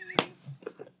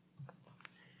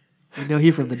 I know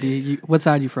he from the D. What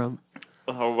side you from?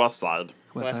 West side.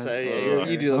 West side. Yeah,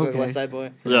 you do look like a West Side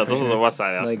boy. Yeah, this is a West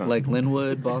Side accent. Like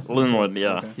Linwood, Boston. Linwood,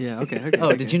 yeah. Okay. Yeah, okay.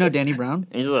 Oh, did you know Danny Brown?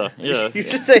 Yeah. You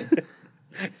just say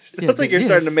Sounds like you're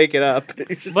starting to make it up. You're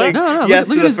just like, no, yes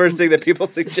look to at the first thing that people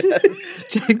suggest.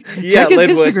 Check his Linwood.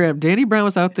 Instagram. Danny Brown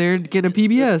was out there getting a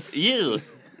PBS. Yeah.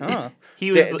 Oh.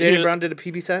 He was. Danny Brown did a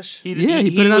PB sesh? He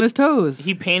put it on his toes.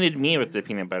 He painted me with the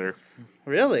peanut butter.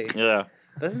 Really? Yeah.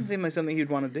 Doesn't seem like something you'd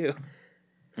want to do.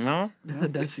 No?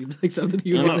 That seems like something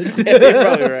you would No. want to do. You're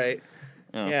probably right.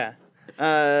 Yeah.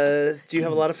 Do you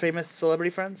have a lot of famous celebrity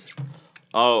friends?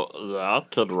 Oh, yeah.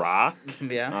 Kid Rock.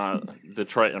 Yeah.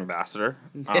 Detroit ambassador.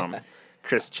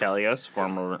 Chris Chelios,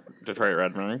 former Detroit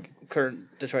Red Wing.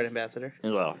 Current Detroit ambassador.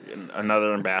 Well,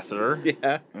 another ambassador.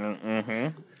 Yeah.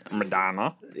 Mm-hmm.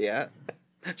 Madonna. Yeah.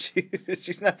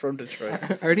 She's not from Detroit.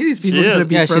 Are any of these people She going to is.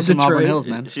 be Yeah, from she's from Detroit? Auburn Hills,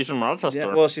 man. She's from Rochester. Yeah,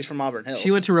 well, she's from Auburn Hills.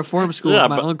 She went to reform school Yeah, with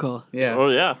my but- uncle. Yeah. Oh,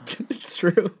 yeah. It's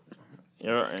true.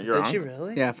 Your Did she uncle.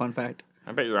 really? Yeah, fun fact.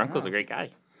 I bet your uncle's a great guy.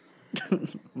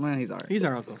 Well, he's alright. He's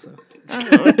our uncle, so.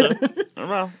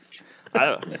 Well,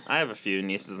 I have a few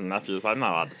nieces and nephews. I'm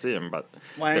not allowed to see them, but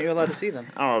Why aren't you allowed to see them?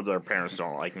 I don't know if their parents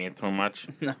don't like me too much.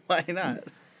 No, why not?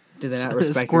 Do they not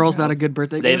respect Squirrel's your not a good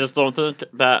birthday They gift. just don't think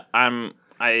that I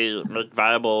make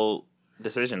viable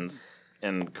decisions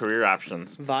and career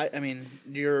options. I mean,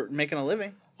 you're making a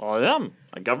living. Oh, I am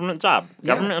a government job,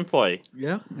 government employee,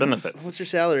 Yeah. benefits. What's your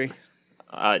salary?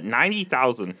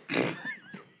 90,000.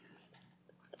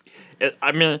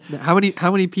 I mean, How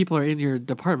many people are in your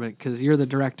department? Because you're the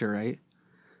director, right?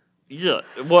 yeah.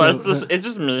 Well, So, it's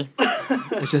just me.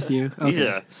 It's just you. Okay.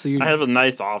 Yeah. So you're I have a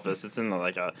nice office. It's in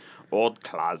like a old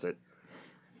closet.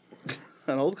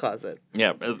 An old closet.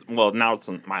 Yeah. Well, now it's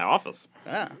in my office.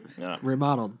 Ah. Yeah.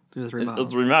 remodeled. It was remodeled.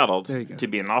 It's remodeled There you go. to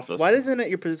be an office. Why isn't it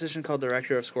your position called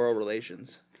Director of Squirrel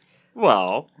Relations?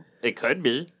 Well, it could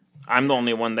be. I'm the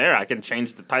only one there. I can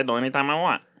change the title anytime I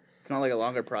want. It's not like a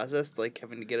longer process, like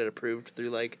having to get it approved through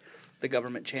like the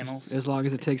government channels. As long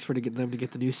as it takes for them to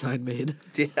get the new sign made.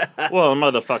 Yeah. Well, it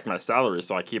might affect my salary,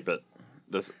 so I keep it.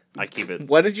 I keep it.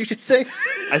 What did you just say?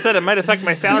 I said it might affect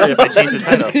my salary if I change the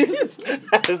title.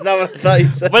 That's not what I thought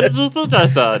you said. What did you think I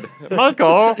said,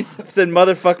 Michael? I said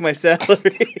motherfuck my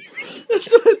salary.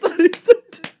 That's what I thought he said.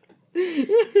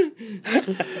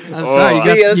 I'm sorry,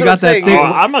 See, that's you what got I'm that saying. thick. Oh,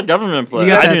 I'm a government employee.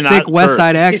 You got I do that thick not West curse.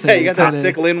 Side accent. Yeah, you got that kinda-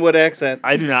 thick Linwood accent.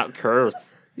 I do not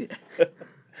curse.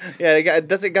 Yeah, it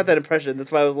doesn't got that impression.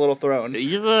 That's why I was a little thrown.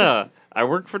 Yeah, I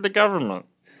work for the government.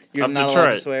 You're of not allowed to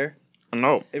Detroit. swear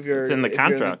No, if you're it's in the if you're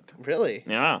contract. really?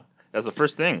 Yeah, that's the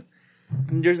first thing.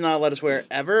 You're not allowed to swear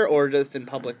ever, or just in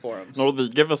public forums. No, they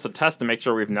give us a test to make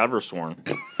sure we've never sworn.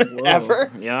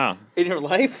 Ever Yeah, in your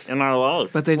life? in our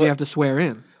life. But then you have to swear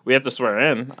in. We have to swear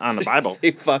in on the Bible.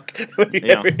 Say fuck when you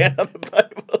Yeah. have your hand on the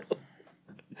Bible.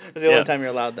 That's the Yeah. only time you're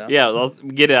allowed, though. Yeah, they'll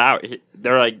get it out.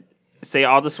 They're like, say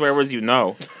all the swear words you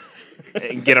know,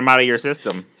 and get them out of your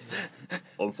system.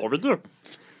 Well, that's what we do.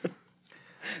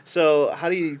 So, how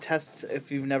do you test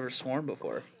if you've never sworn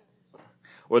before?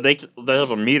 Well, they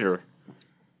have a meter.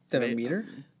 They have a meter?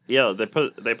 Yeah, they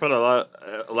put a lot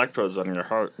of electrodes on your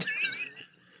heart.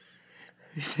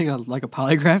 You're saying like a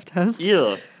polygraph test?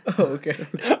 Yeah, Oh, okay.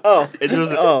 Oh, it was.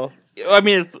 oh, I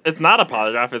mean, it's not a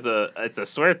polygraph. It's a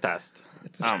swear test.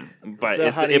 But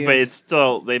So how do you- but it's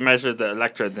still they measure the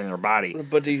electrodes in your body.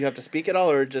 but do you have to speak at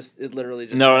all, or it literally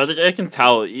just? No, it can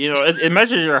tell. You know, it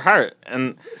measures your heart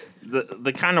and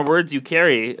the kind of words you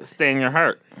carry stay in your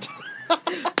heart.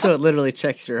 So it literally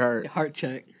checks your heart. Heart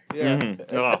check. Yeah,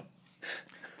 Oh.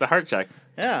 It's a heart check.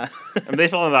 yeah, And they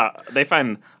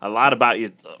find a lot about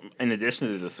you in addition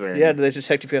to the swearing. yeah. Do they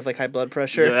detect if you have like high blood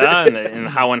pressure? Yeah, and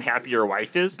how unhappy your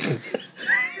wife is.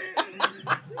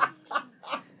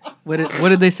 What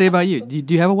did they say about you?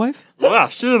 Do you have a wife? Well,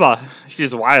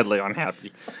 she's wildly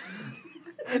unhappy.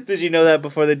 Did you know that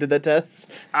before they did that test?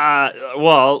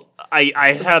 Well,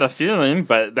 I had a feeling,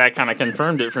 but that kind of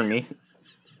confirmed it for me.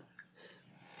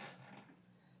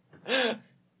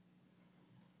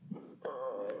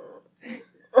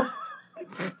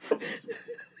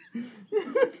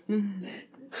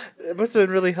 It must have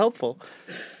been really helpful.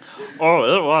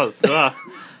 Oh, it was. Yeah.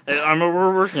 I mean,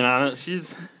 we're working on it.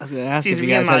 She's. I was going to ask She's if you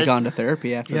guys being had nice. gone to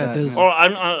therapy after Yeah, that. it does. Oh,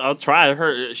 I'll try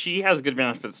her. She has good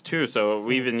benefits too, so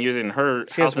we've been using her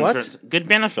She has health what? insurance. Good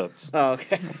benefits. Oh,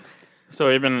 okay. So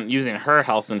we've been using her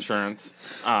health insurance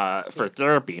for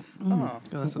therapy. Oh.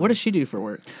 What does she do for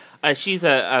work? She's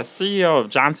a CEO of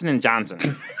Johnson and Johnson.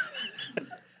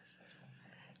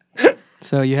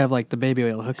 So you have like the baby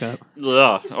oil hookup.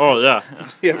 Yeah. Oh yeah.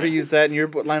 You ever use that in your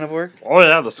line of work? Oh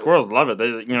yeah. The squirrels love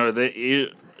it.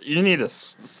 You need a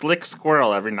slick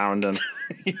squirrel every now and then.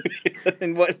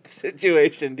 In what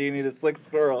situation do you need a slick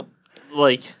squirrel?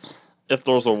 Like, if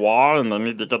there's a wall and they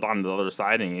need to get on the other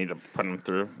side and you need to put them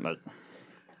through. Like,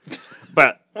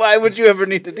 but Why would you ever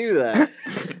need to do that?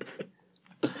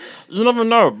 You never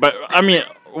know. But I mean,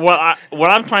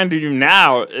 what I'm trying to do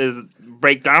now is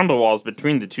break down the walls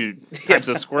between the two types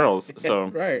of squirrels. So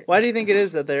Right. Why do you think it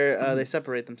is that they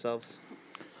separate themselves?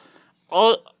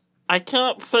 I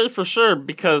can't say for sure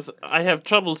because I have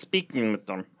trouble speaking with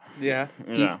them. Yeah.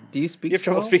 Yeah. Do you speak You have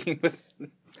trouble squirrel? speaking with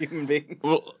human beings.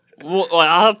 Well,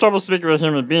 I have trouble speaking with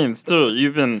human beings too.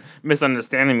 You've been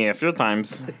misunderstanding me a few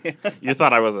times. You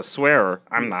thought I was a swearer.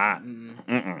 I'm not.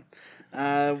 Mm-mm.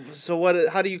 So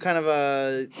how do you kind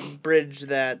of bridge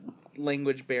that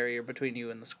language barrier between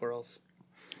you and the squirrels?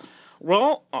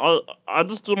 Well, I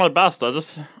just do my best. I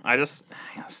just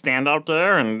stand out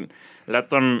there and let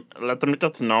them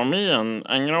get to know me, and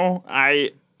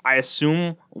I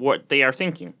assume what they are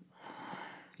thinking.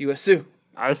 You assume.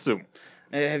 I assume.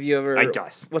 Have you ever? I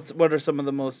guess. What are some of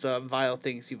the most vile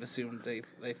things you've assumed they've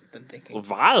been thinking?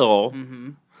 Vile. Mm-hmm.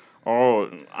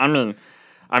 Oh, I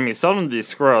mean, some of these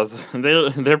squirrels,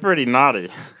 they're pretty naughty.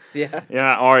 Yeah.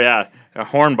 Yeah. Oh, yeah.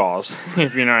 Hornballs,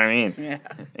 if you know what I mean. Yeah.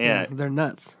 Yeah. They're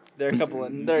nuts. They're a couple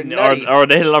of they're nutty. Or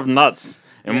they love nuts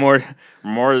in more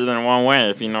than one way,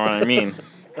 if you know what I mean.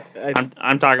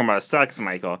 I'm talking about sex,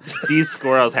 Michael. These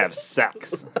squirrels have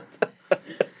sex.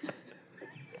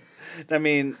 I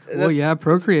mean, Well, yeah,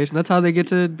 procreation. That's how they get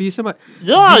to be somebody.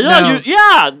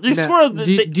 Yeah. These squirrels.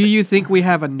 Do you think we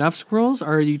have enough squirrels,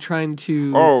 or are you trying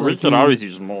to? We could always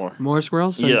use more. More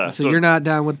squirrels. So, Yeah, So, so- you're not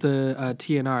down with the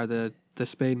TNR, the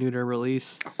spay neuter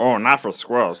release. Oh, not for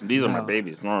squirrels. These are my No.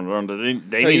 babies. No,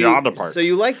 they need all the parts. So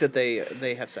you like that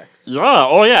they have sex? Yeah.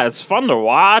 Oh, yeah. It's fun to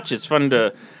watch. It's fun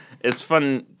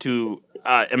to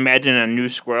imagine a new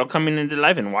squirrel coming into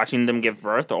life and watching them give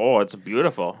birth. Oh, it's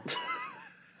beautiful.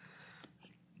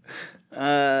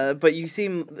 But you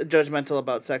seem judgmental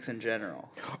about sex in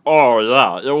general. Oh,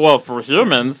 yeah. Well, for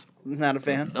humans, Not a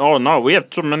fan. oh no, we have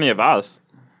too many of us.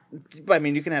 But I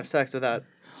mean, you can have sex without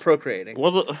procreating.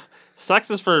 Well, sex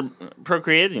is for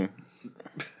procreating.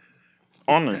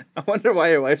 Only. I wonder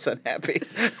why your wife's unhappy.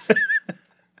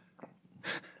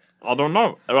 I don't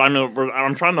know. I mean,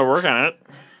 I'm trying to work on it.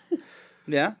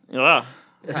 Yeah. Yeah.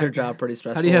 Is her job pretty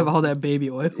stressful? How do you have all that baby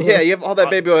oil? Yeah, you have all that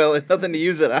baby oil and nothing to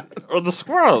use it on. Or the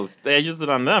squirrels. They use it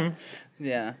on them.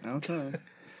 Yeah. Okay.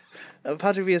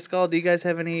 Padre Villascal, do you guys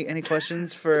have any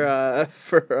questions for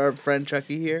our friend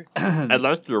Chuckie here? I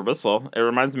like your whistle. It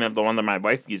reminds me of the one that my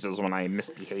wife uses when I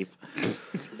misbehave.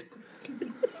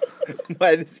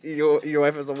 Why does your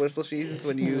wife has a whistle she uses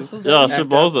when you? Yeah, she act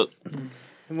blows up? it.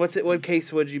 And what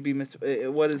case would you be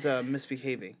what is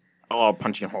misbehaving? Oh,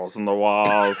 punching holes in the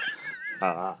walls.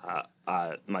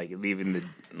 Like leaving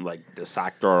the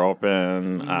sock door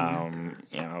open.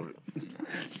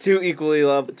 It's two equal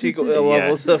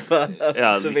levels of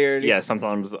severity. Yeah,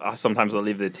 sometimes I'll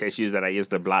leave the tissues that I use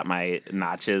to blot my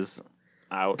notches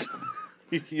out.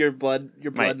 Your blood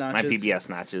My notches. PBS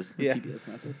notches. Yeah.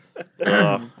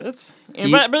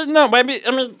 I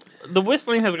mean, the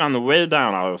whistling has gone way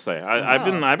down. I will say, I've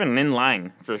been in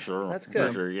line for sure. That's good.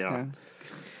 For sure, yeah.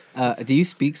 Do you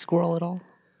speak squirrel at all?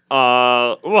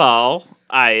 Well,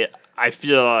 I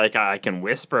feel like I can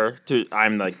whisper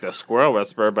I'm like the squirrel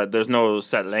whisperer, but there's no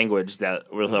set language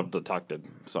that we'll have to talk to.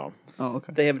 So Oh,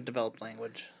 okay. They haven't developed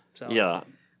language. So yeah,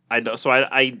 I don't. So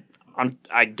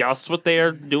I guess what they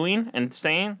are doing and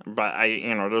saying, but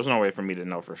there's no way for me to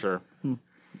know for sure.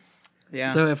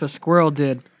 Yeah. So if a squirrel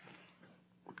did,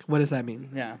 what does that mean?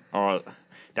 Yeah.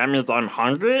 That means I'm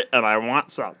hungry and I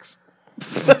want sex.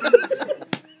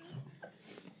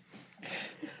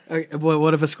 Okay,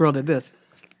 what if a squirrel did this?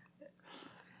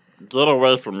 Get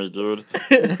away from me, dude.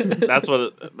 That's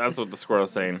what the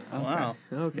squirrel's saying. Wow.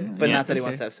 Okay. But Yeah. not that he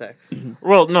wants to have sex.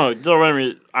 Well, no, get away from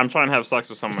me. I'm trying to have sex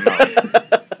with someone else.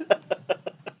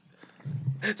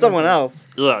 Someone else.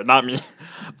 Yeah, not me.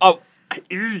 Oh,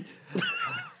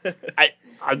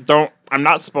 I'm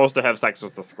not supposed to have sex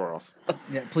with the squirrels.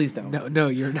 Yeah, please don't. No,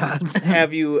 you're not.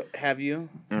 Have you?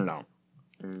 No.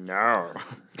 No.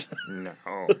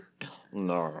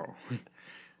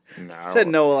 Said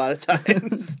no a lot of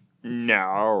times.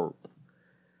 No.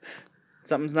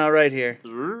 Something's not right here.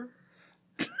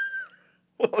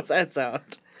 What was that sound?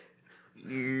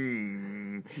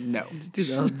 No. do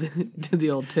the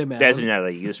old Tim That's Allen. not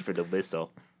a use for the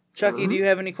whistle. Chuckie, do you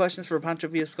have any questions for Pancho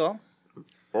Villascal?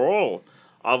 Oh,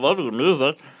 I love your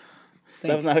music.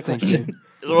 That was not a Thank question.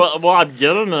 Well, I'm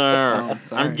getting there. Oh,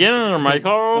 sorry. I'm getting there,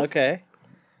 Michael. Okay.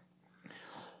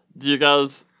 Do you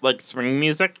guys like swing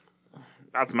music?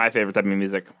 That's my favorite type of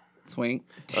music. Swing.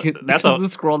 That's This is the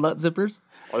squirrel nut zippers.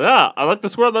 Oh, yeah, I like the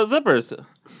squirrel that zippers.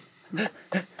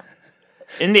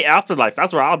 In the afterlife,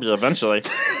 that's where I'll be eventually.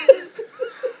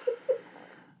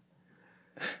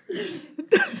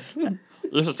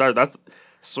 You should start.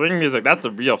 Swing music, that's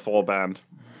a real full band.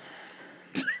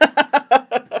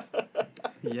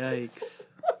 Yikes.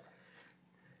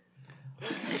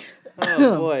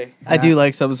 Oh boy. I do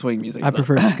like some swing music. I though.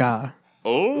 prefer ska.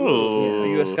 Oh. Are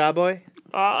you a ska boy?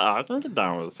 I can get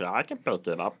down with it. I can put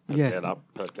it up. Put Yeah. it up.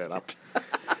 Put it up.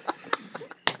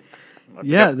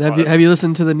 Yeah, have you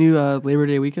listened to the new Labor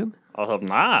Day weekend? I have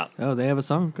not. Oh, they have a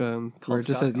song where it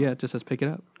just says, Ska. it just says pick it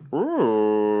up.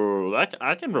 Ooh,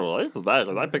 I can relate to that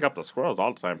because I pick up the squirrels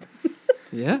all the time.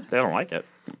 Yeah. They don't like it.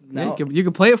 No. Yeah, you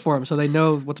can play it for them so they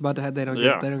know what's about to happen. They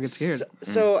don't get scared.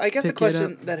 So I guess a Pick it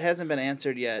question up. that hasn't been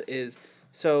answered yet is,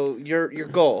 so your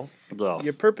goal, Yes.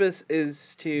 your purpose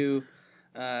is to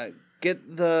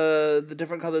get the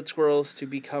different colored squirrels to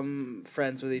become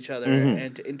friends with each other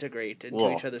and to integrate into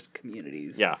Well. each other's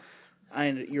communities. Yeah.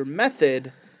 And your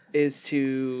method is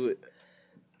to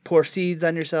pour seeds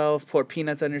on yourself, pour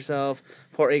peanuts on yourself,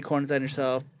 pour acorns on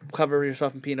yourself, cover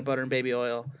yourself in peanut butter and baby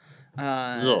oil.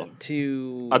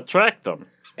 To Attract them.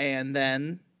 and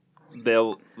then,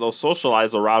 They'll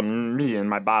socialize around me and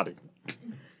my body.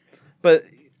 but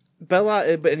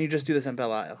and you just do this on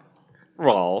Belle Isle.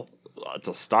 Well,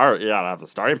 to start, I have the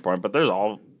starting point, but there's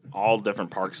all different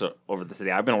parks over the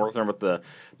city. I've been working with the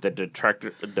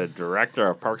director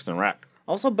of Parks and Rec.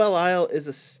 Also, Belle Isle is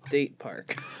a state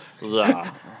park.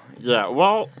 Yeah, yeah.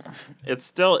 Well, it's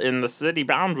still in the city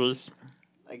boundaries,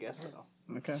 I guess so.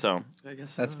 Okay. so I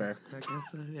guess That's fair. I guess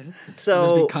yeah. Must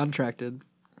So be contracted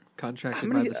by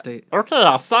the state. okay.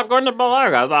 I'll stop going to Bel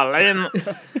Air, guys. I'll lay in.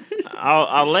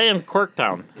 I'll lay in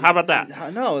Corktown. How about that?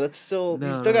 no, that's still you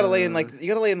No, still gotta lay in no. you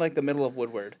gotta lay in like the middle of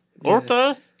Woodward Yeah.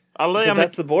 Okay. I'll lay because in.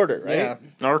 that's the border, right?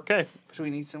 Yeah. Okay.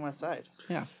 Between east and west side.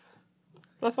 Yeah.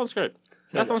 That sounds great.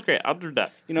 That sounds great. I'll do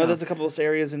that. You know, there's a couple of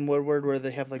areas in Woodward where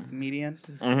they have like median.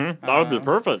 Mm-hmm. That would be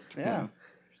perfect. Yeah.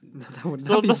 No, that would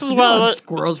So not be this is you why don't I want let-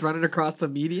 squirrels running across the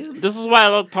median. This is why I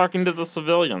love talking to the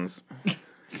civilians.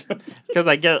 Because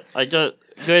I get good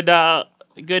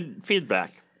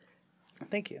feedback.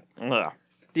 Thank you. Yeah.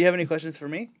 Do you have any questions for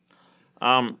me?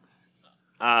 Well,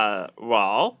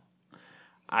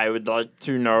 I would like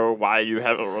to know why you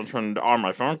haven't returned all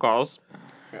my phone calls.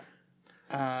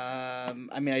 I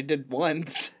mean, I did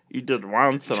once You did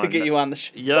once. And to get you on the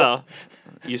show. Yeah.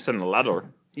 You sent a letter.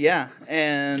 Yeah,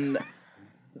 and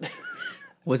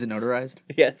Was it notarized?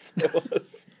 yes, it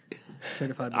was.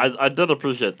 Certified. I did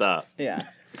appreciate that. Yeah.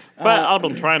 But I've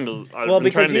been trying to... Well,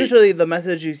 because usually the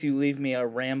messages you leave me are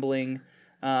rambling,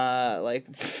 like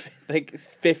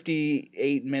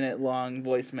 58-minute long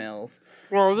voicemails.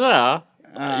 Well, yeah.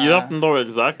 You have to know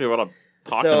exactly what I'm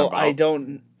talking So about. I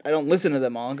don't listen to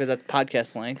them all because that's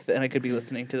podcast length, and I could be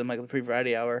listening to them like the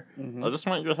pre-Friday hour. I just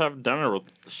want you to have dinner with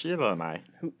Sheila and I.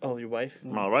 Who? Oh, your wife?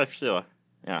 My wife, Sheila.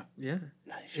 Yeah. yeah.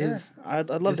 Sure. I'd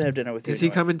love to have dinner with you. Is and he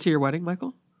your wife. coming to your wedding,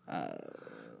 Michael?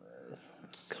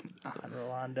 Come on,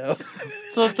 Rolando.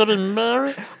 So getting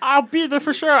married, I'll be there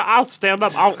for sure. I'll stand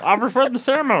up. I'll perform the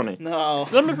ceremony. No.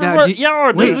 Let me Now, perform. do you-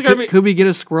 This Wait, is gonna be. could we get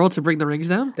a squirrel to bring the rings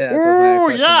down? That's what my Oh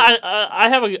question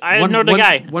yeah, was. I know the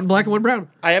guy. One black and one brown.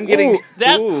 I am getting. Ooh,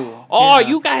 that. Ooh. Oh, Yeah.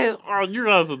 you guys are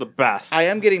the best. I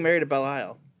am getting married at Belle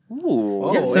Isle. Ooh.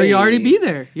 Oh, Yeah, so you already hey. be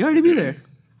there. You already be there.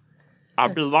 I'll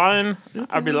be lying.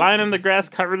 I'll be lying in the grass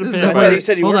covered in This is peanut I the thought butter. you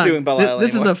said you Hold were on. doing Belle Isle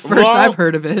This anyway. is the first Well- I've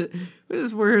heard of it.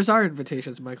 Where's our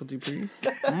invitations, Michael Dupree?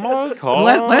 Michael.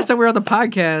 Last time we were on the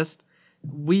podcast,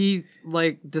 we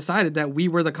decided that we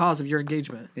were the cause of your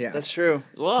engagement, Yeah. That's true.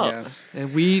 Whoa. Yeah.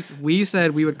 and we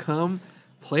said we would come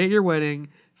play at your wedding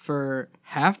for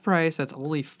half price. That's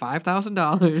only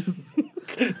 $5,000.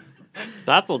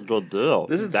 That's a good deal.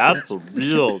 This is- That's a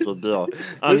real good deal.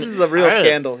 This is the real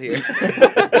scandal here.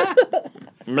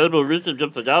 Maybe we could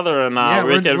get together and Yeah,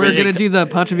 we we're gonna do the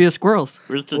Pancho via squirrels.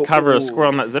 we could cover Ooh. a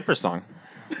Squirrel Nut Zipper song.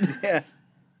 Yeah.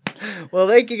 Well,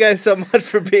 thank you guys so much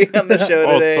for being on the show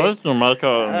Oh, today. thank you,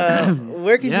 Michael.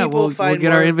 Where can Yeah, people we'll find get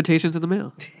more? our invitations in the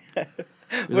mail. Where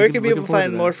Looking- can people looking forward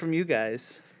find to more that. from you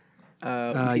guys?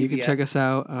 You can check PBS. us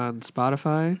out on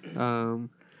Spotify.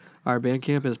 Our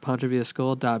Bandcamp is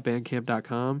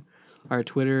panchoviaskull.bandcamp.com. Our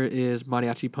Twitter is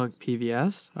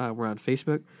mariachipunk.pvs. We're on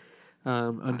Facebook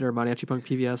under mariachipunk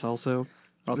PVS also.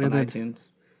 Also on And then- iTunes.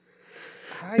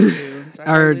 iTunes. I don't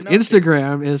Our really know.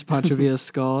 Instagram is Pancho Via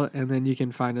Skull, and then you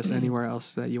can find us anywhere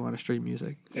else that you want to stream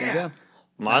music. There you go.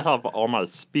 And I have all my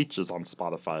speeches on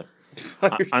Spotify. All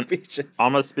your I'm- speeches. All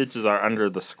my speeches are under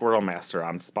the Squirrel Master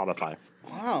on Spotify.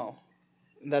 Wow.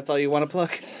 That's all you want to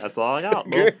plug? That's all I got.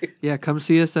 bro. Great. Yeah, come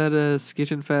see us at a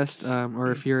Skitchen Fest,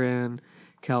 or if you're in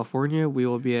California, we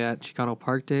will be at Chicano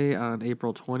Park Day on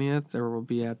April 20th. Or we'll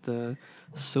be at the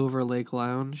Silver Lake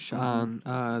Lounge on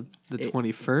the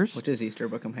 21st. Which is Easter,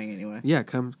 but come hang anyway. Yeah,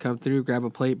 come through, grab a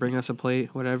plate, bring us a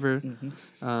plate, whatever.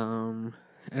 And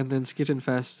then Skitchin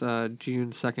Fest,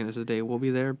 June 2nd is the day we'll be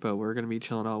there, but we're going to be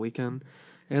chilling all weekend.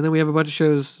 And then we have a bunch of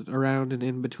shows around and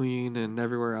in between and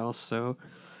everywhere else. So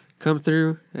come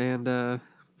through and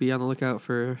be on the lookout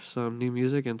for some new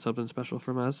music and something special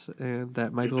from us, and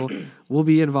that Michael will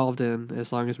be involved in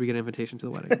as long as we get an invitation to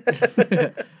the wedding.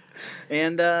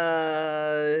 And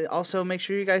also make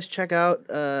sure you guys check out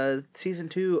season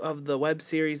 2 of the web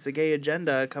series The Gay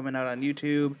Agenda, coming out on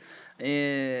YouTube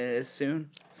soon,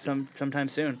 sometime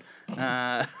soon,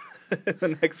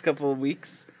 the next couple of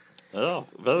weeks. Yeah,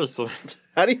 very soon.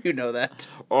 How do you know that?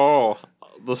 Oh,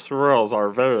 the Swirls are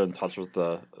very in touch with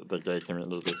the gay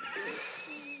community.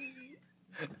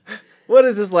 What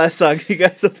is this last song you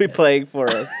guys will be playing for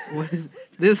us? What is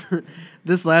this?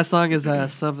 This last song is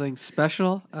something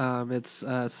special. It's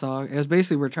a song. It was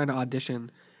basically we're trying to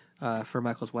audition for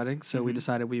Michael's wedding, so we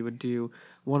decided we would do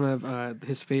one of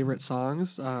his favorite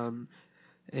songs, and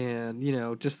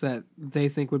just that they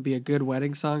think would be a good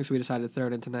wedding song. So we decided to throw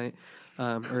it in tonight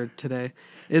or today.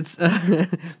 It's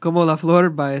 "Como la Flor"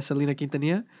 by Selena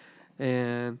Quintanilla,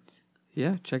 and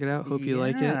yeah, check it out. Hope you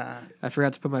like it. I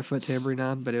forgot to put my foot tambourine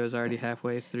on, but it was already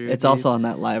halfway through. It's also on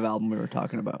that live album we were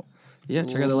talking about. Yeah,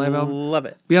 check out the live album. Love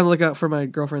it. Be on the lookout for my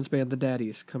girlfriend's band, The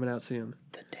Daddies, coming out soon.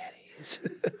 The Daddies.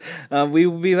 We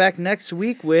will be back next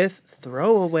week with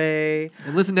Throwaway.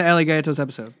 And listen to Ali Galleto's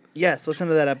episode. Yes, listen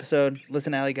to that episode.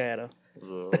 Listen to Ali Galleto.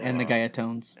 And the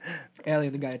Galletones. Ali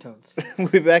and the Galletones. We'll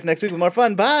be back next week with more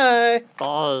fun. Bye.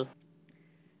 Bye.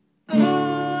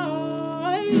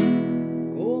 Ay,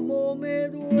 cómo me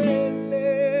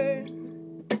duele.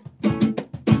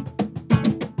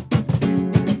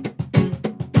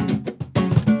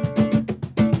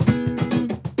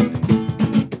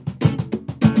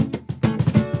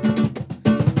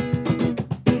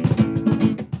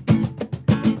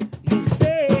 Yo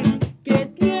sé que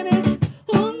tienes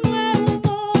un nuevo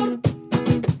amor,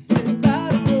 sin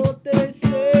embargo te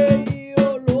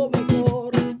deseo lo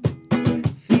mejor.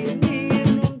 Sin mí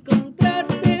no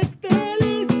encontraste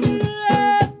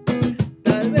felicidad,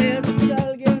 tal vez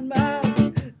alguien más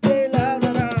te la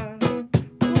dará.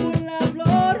 Como la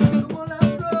flor, con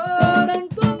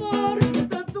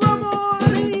tanto amor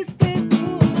me diste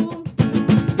tú.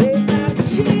 Se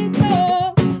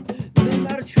marchito, me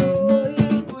marchó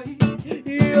y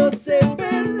yo sé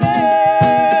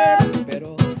perder,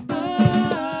 pero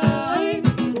ay,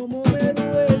 cómo me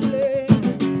duele.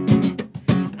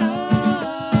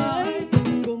 Ay,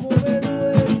 cómo me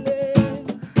duele.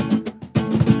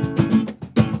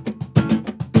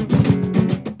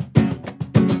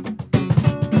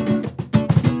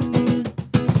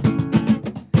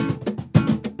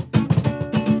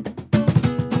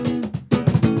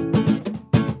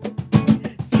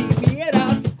 Si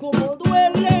vieras cómo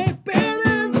duele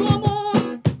perder tu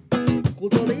amor,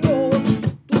 junto a Dios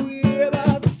tú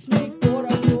llevas mi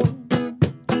corazón.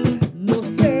 No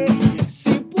sé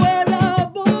si pueda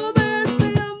volverte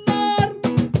a amar,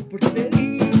 porque te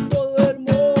di todo el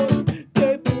amor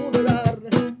que pude dar.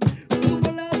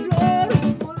 Como la flor,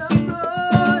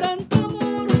 tanto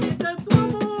amor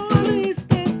me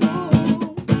diste tú.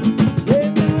 Se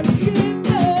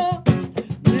marchito,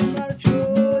 me marchó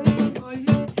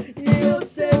y yo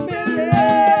sé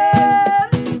perder,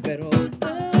 pero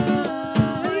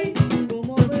ay,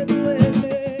 cómo me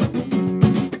duele.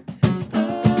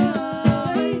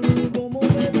 Ay, cómo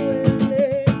me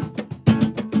duele.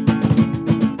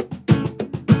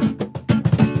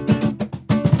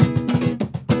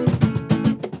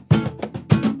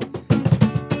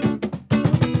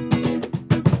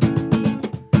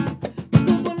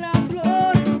 Como la flor,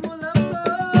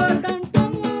 tanto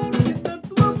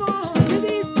amor me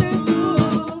diste tú.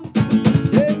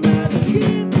 Se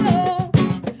marchito,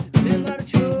 me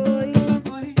marchó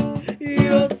y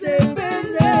yo sé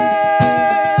perder,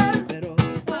 pero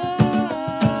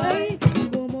ay,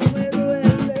 cómo me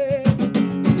duele.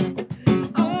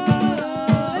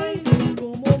 Ay,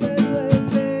 cómo me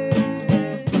duele.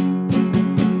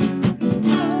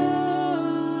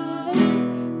 Ay,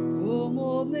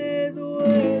 cómo me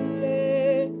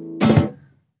duele.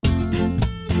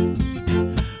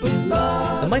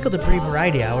 The Michael Dupree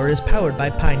Variety Hour is powered by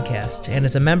Pinecast and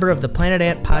is a member of the Planet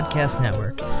Ant Podcast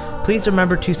Network. Please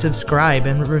remember to subscribe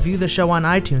and review the show on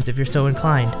iTunes if you're so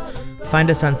inclined. Find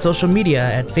us on social media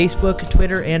at Facebook,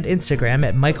 Twitter, and Instagram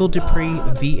at Michael Dupree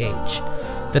VH.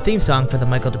 The theme song for the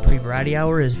Michael Dupree Variety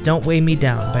Hour is Don't Weigh Me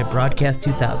Down by Broadcast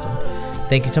 2000.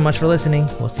 Thank you so much for listening.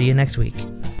 We'll see you next week.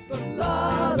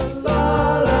 La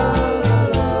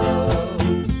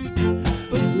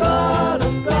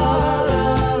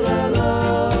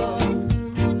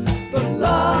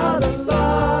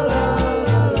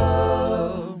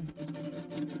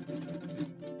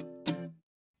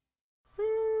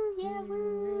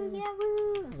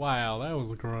Wow, that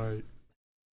was great.